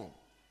know.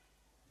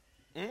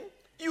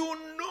 You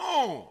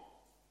know.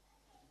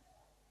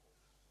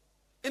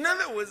 In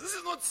other words, this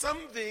is not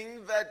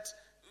something that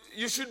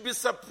you should be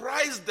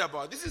surprised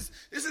about. This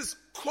is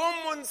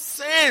common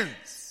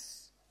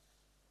sense.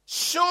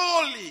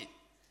 Surely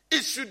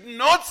it should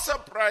not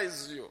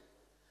surprise you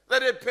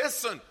that a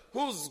person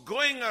who's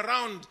going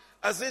around,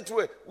 as it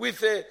were,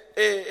 with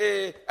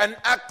an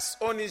axe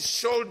on his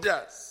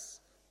shoulders,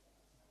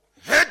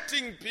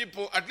 hurting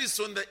people, at least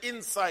on the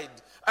inside,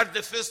 at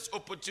the first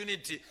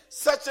opportunity,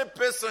 such a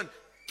person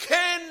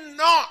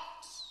cannot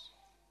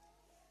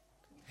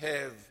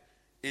have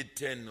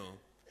eternal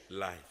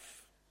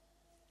life.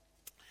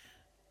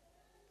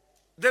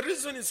 The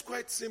reason is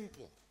quite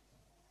simple.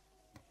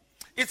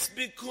 It's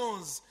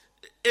because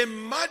a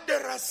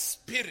murderous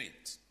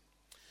spirit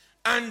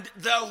and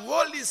the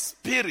Holy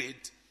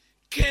Spirit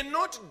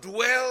cannot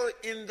dwell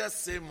in the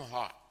same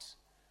heart.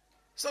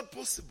 It's not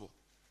possible.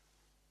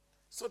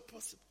 It's not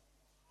possible.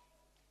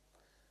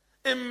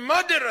 A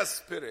murderous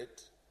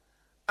spirit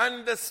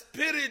and the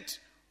spirit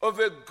of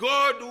a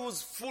God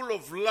who's full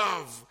of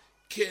love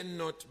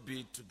cannot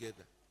be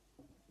together.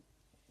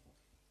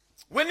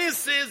 When he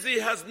says he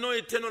has no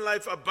eternal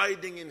life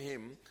abiding in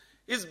him,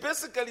 he's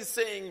basically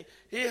saying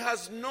he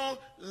has no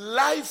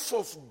life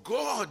of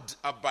God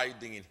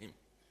abiding in him.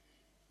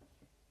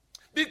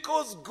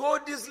 Because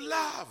God is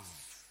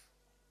love.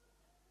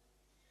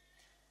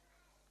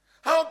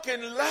 How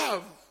can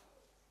love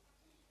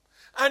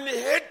and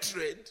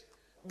hatred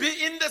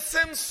be in the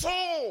same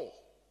soul?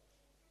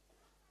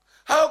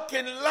 How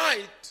can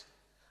light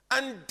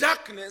and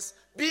darkness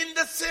be in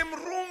the same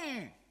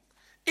room?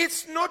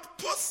 It's not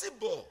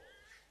possible.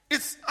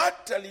 It's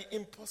utterly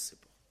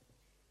impossible.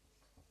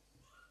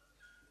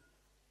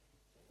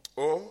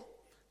 Or,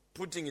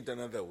 putting it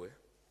another way,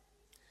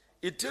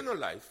 eternal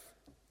life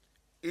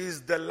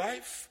is the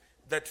life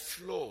that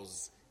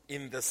flows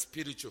in the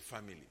spiritual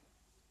family.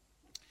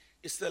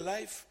 It's the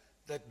life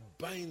that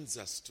binds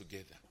us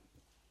together.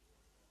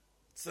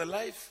 It's the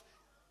life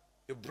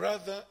your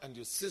brother and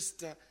your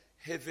sister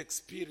have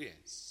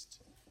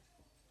experienced.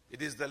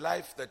 It is the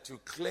life that you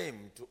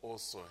claim to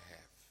also have.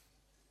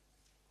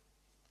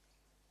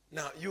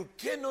 Now, you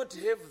cannot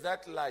have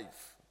that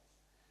life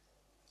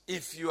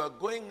if you are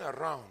going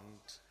around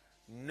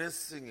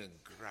nursing a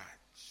grudge.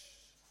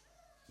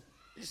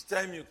 Each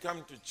time you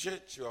come to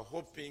church, you are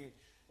hoping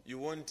you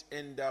won't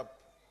end up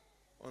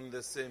on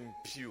the same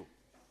pew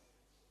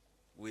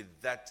with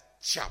that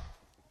chap.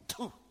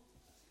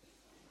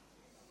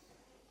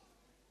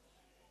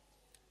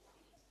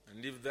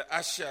 And if the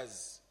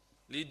ushers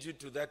lead you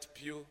to that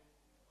pew,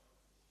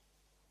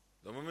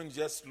 the moment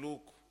you just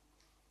look,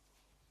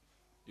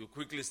 you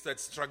quickly start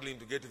struggling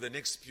to get to the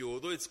next pew.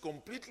 Although it's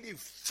completely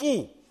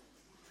full,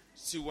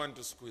 still want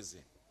to squeeze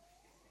in.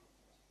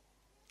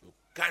 You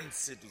can't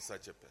sit with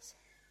such a person.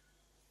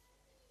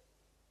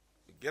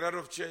 You get out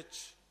of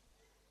church.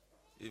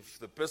 If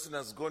the person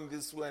has gone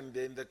this way and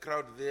they're in the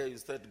crowd there, you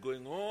start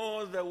going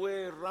all the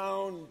way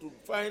around to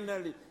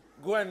finally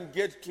go and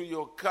get to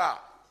your car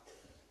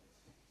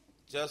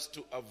just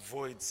to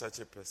avoid such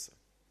a person.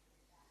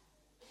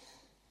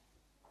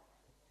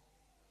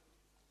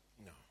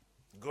 No.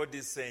 God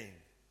is saying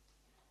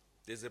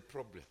there's a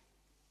problem.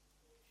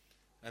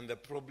 And the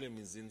problem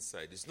is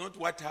inside. It's not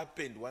what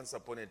happened once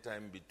upon a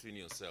time between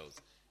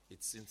yourselves.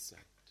 It's inside.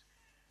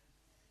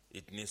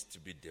 It needs to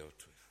be dealt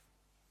with.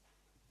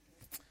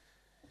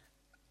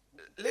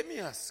 Let me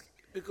ask,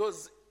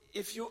 because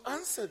if you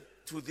answer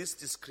to this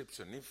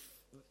description, if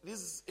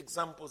these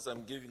examples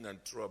I'm giving are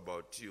true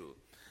about you,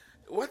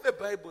 what the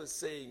Bible is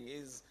saying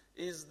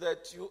is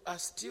that you are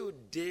still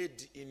dead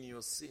in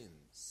your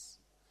sins.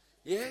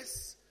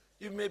 Yes,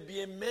 you may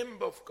be a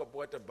member of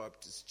Kabwata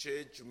Baptist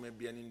Church, you may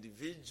be an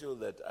individual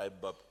that I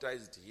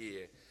baptized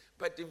here,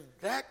 but if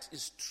that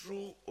is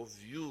true of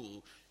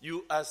you,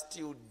 you are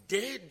still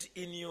dead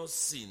in your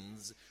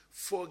sins.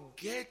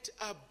 Forget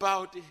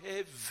about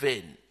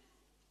heaven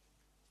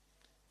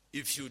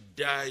if you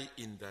die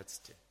in that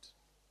state.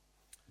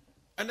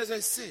 And as I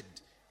said,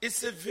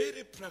 it's a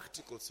very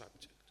practical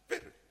subject.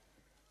 Very.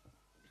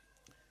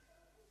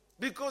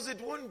 Because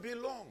it won't be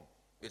long.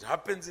 It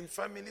happens in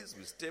families,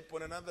 we step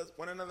on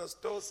one another's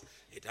toes.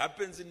 It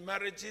happens in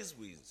marriages,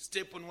 we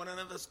step on one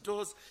another's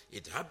toes.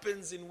 It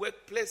happens in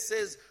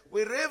workplaces.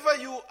 Wherever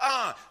you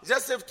are, you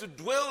just have to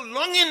dwell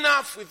long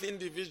enough with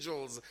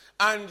individuals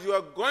and you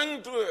are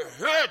going to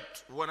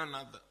hurt one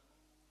another.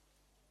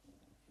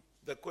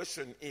 The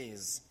question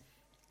is,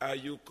 are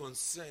you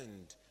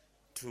concerned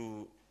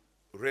to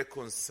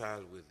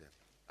reconcile with them?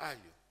 Are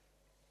you?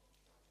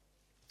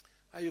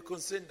 Are you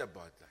concerned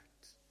about that?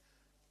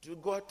 Do you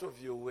go out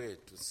of your way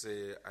to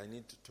say, I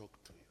need to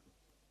talk to you?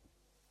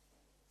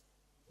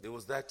 There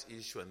was that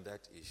issue and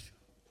that issue.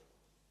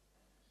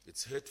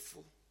 It's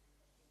hurtful.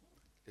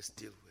 Let's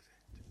deal with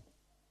it.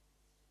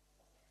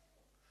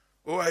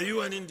 Or are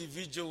you an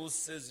individual who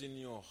says in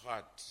your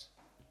heart,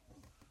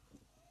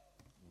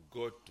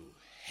 go to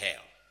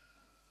hell?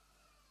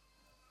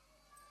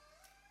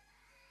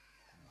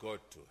 Go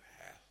to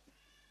hell.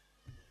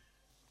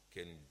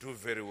 Can do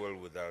very well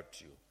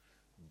without you.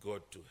 Go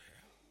to hell.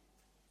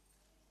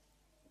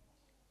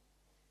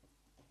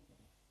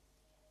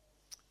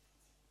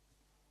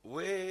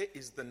 Where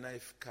is the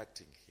knife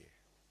cutting here?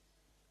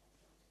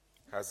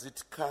 Has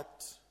it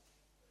cut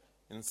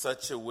in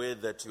such a way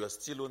that you are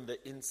still on the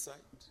inside?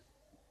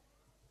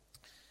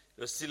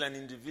 You're still an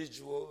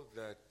individual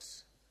that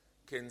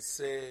can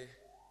say,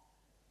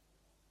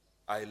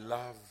 I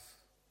love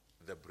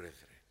the brethren.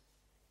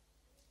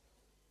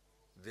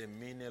 They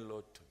mean a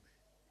lot to me.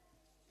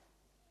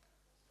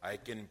 I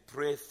can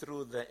pray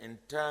through the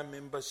entire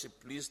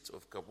membership list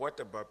of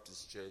Kabwata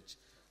Baptist Church,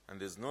 and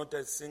there's not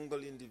a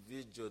single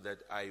individual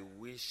that I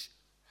wish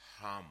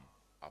harm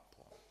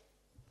upon,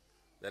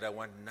 that I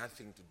want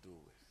nothing to do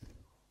with.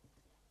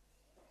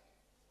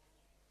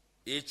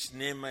 Each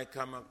name I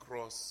come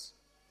across,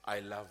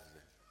 I love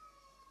them.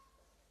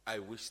 I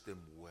wish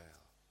them well.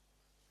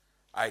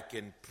 I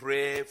can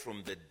pray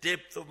from the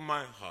depth of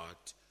my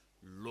heart,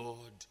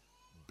 Lord,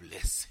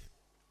 bless him.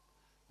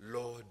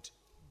 Lord,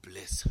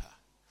 bless her.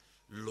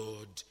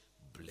 Lord,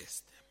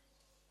 bless them.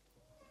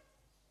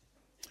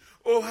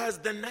 Or has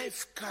the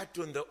knife cut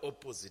on the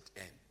opposite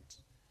end?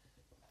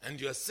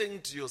 And you are saying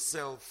to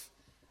yourself,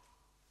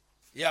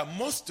 yeah,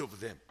 most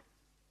of them,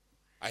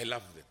 I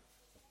love them.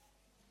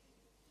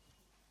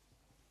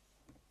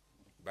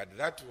 But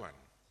that one,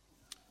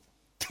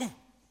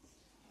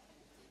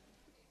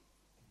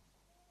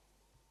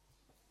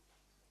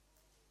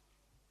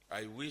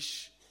 I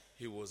wish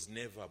he was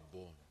never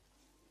born,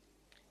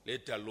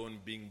 let alone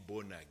being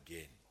born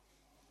again.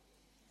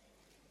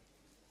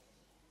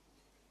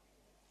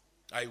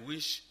 I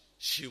wish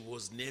she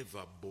was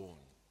never born.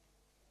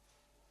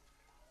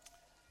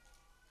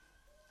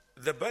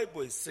 The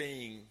Bible is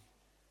saying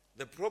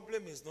the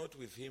problem is not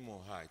with him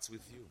or her, it's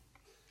with you.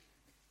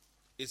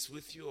 It's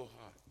with your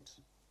heart.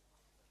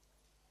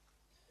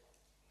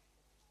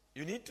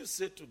 You need to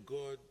say to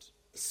God,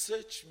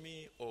 search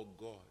me, O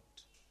God,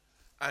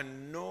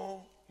 and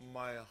know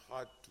my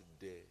heart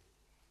today.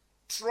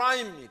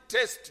 Try me,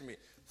 test me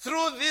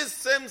through these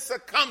same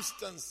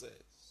circumstances,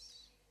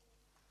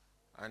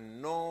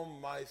 and know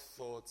my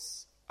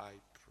thoughts, I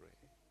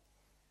pray.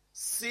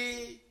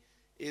 See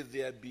if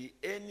there be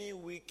any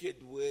wicked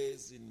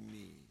ways in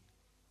me.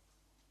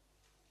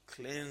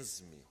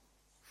 Cleanse me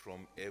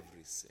from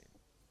every sin.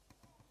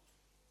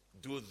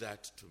 Do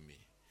that to me,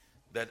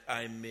 that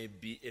I may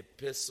be a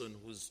person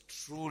who's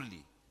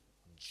truly,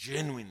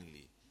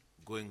 genuinely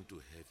going to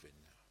heaven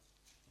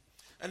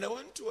now. And I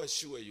want to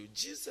assure you,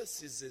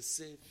 Jesus is a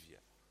Savior.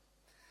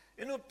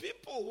 You know,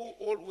 people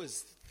who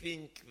always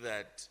think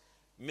that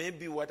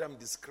maybe what I'm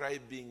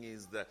describing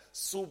is the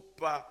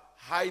super,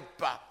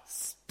 hyper,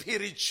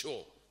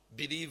 spiritual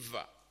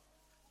believer.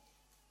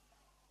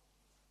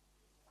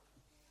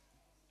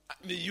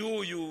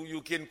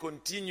 You can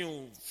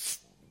continue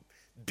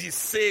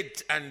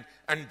beset and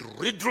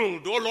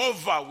riddled all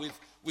over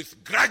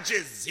with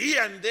grudges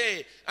here and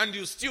there, and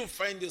you still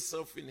find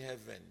yourself in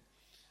heaven.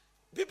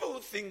 People who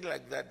think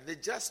like that, they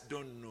just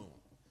don't know.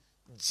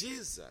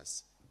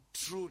 Jesus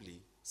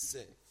truly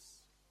saves.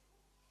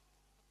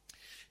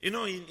 You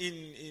know,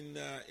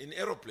 in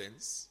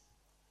aeroplanes,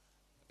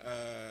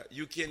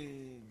 you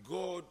can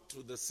go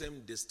to the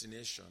same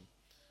destination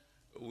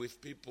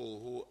with people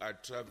who are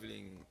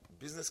traveling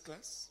business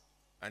class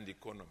and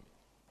economy.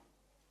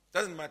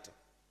 Doesn't matter.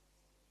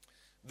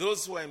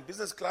 Those who are in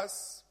business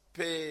class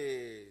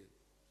pay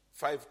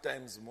 5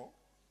 times more.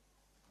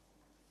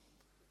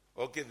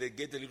 Okay, they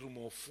get a little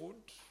more food.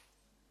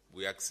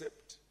 We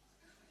accept.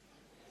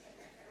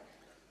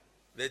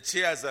 The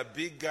chairs are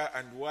bigger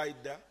and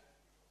wider.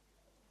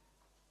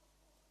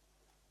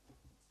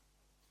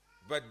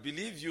 But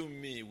believe you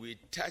me, we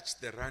touch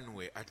the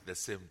runway at the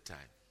same time.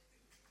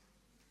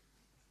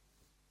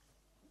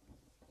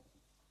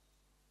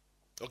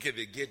 Okay,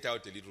 they get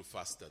out a little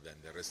faster than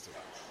the rest of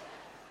us.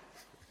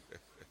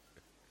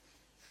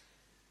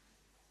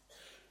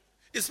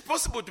 It's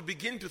possible to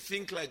begin to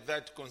think like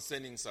that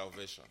concerning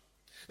salvation.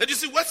 That you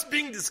see, what's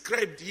being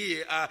described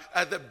here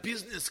are the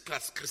business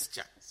class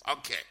Christians.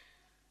 Okay.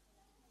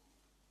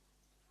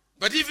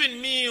 But even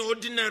me,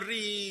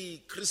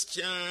 ordinary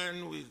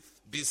Christian,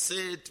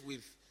 beset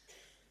with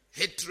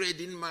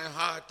hatred in my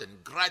heart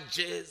and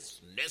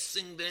grudges,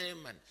 nursing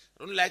them, and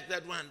don't like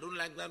that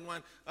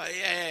one,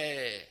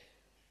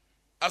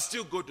 I'll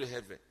still go to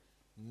heaven.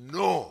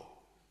 No.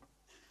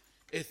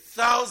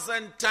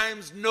 1,000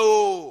 times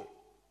no.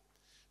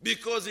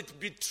 Because it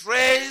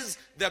betrays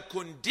the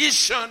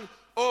condition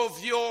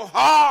of your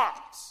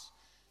heart.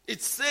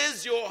 It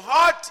says your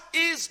heart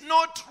is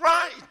not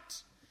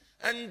right.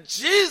 And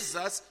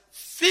Jesus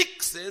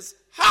fixes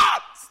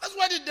hearts. That's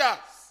what he does.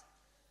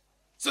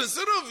 So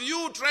instead of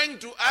you trying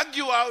to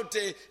argue out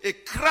a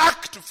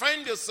crack to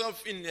find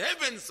yourself in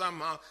heaven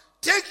somehow,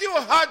 take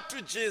your heart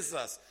to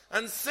Jesus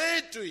and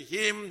say to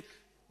him,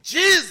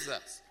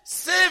 Jesus,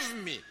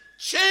 save me,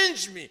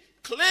 change me,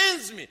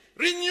 cleanse me,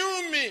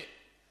 renew me.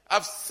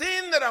 I've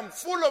seen that I'm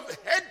full of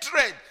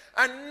hatred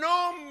and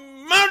no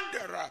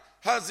murderer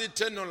has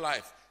eternal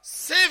life.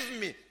 Save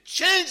me,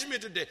 change me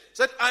today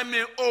so that I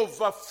may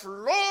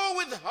overflow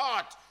with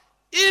heart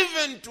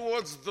even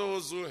towards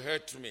those who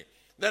hurt me.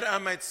 That I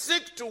might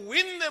seek to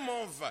win them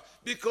over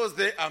because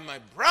they are my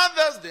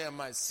brothers, they are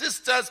my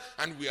sisters,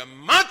 and we are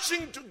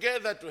marching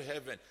together to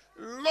heaven.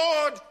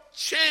 Lord,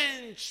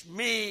 change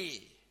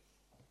me.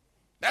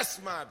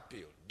 That's my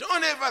appeal.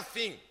 Don't ever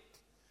think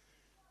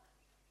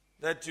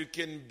that you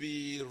can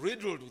be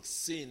riddled with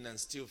sin and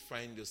still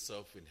find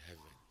yourself in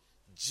heaven.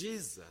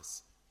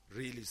 Jesus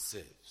really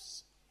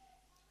saves.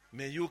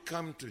 May you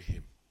come to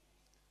him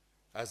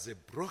as a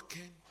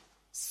broken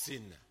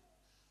sinner,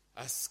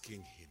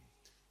 asking him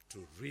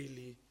to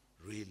really,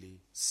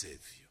 really save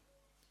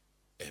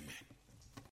you. Amen.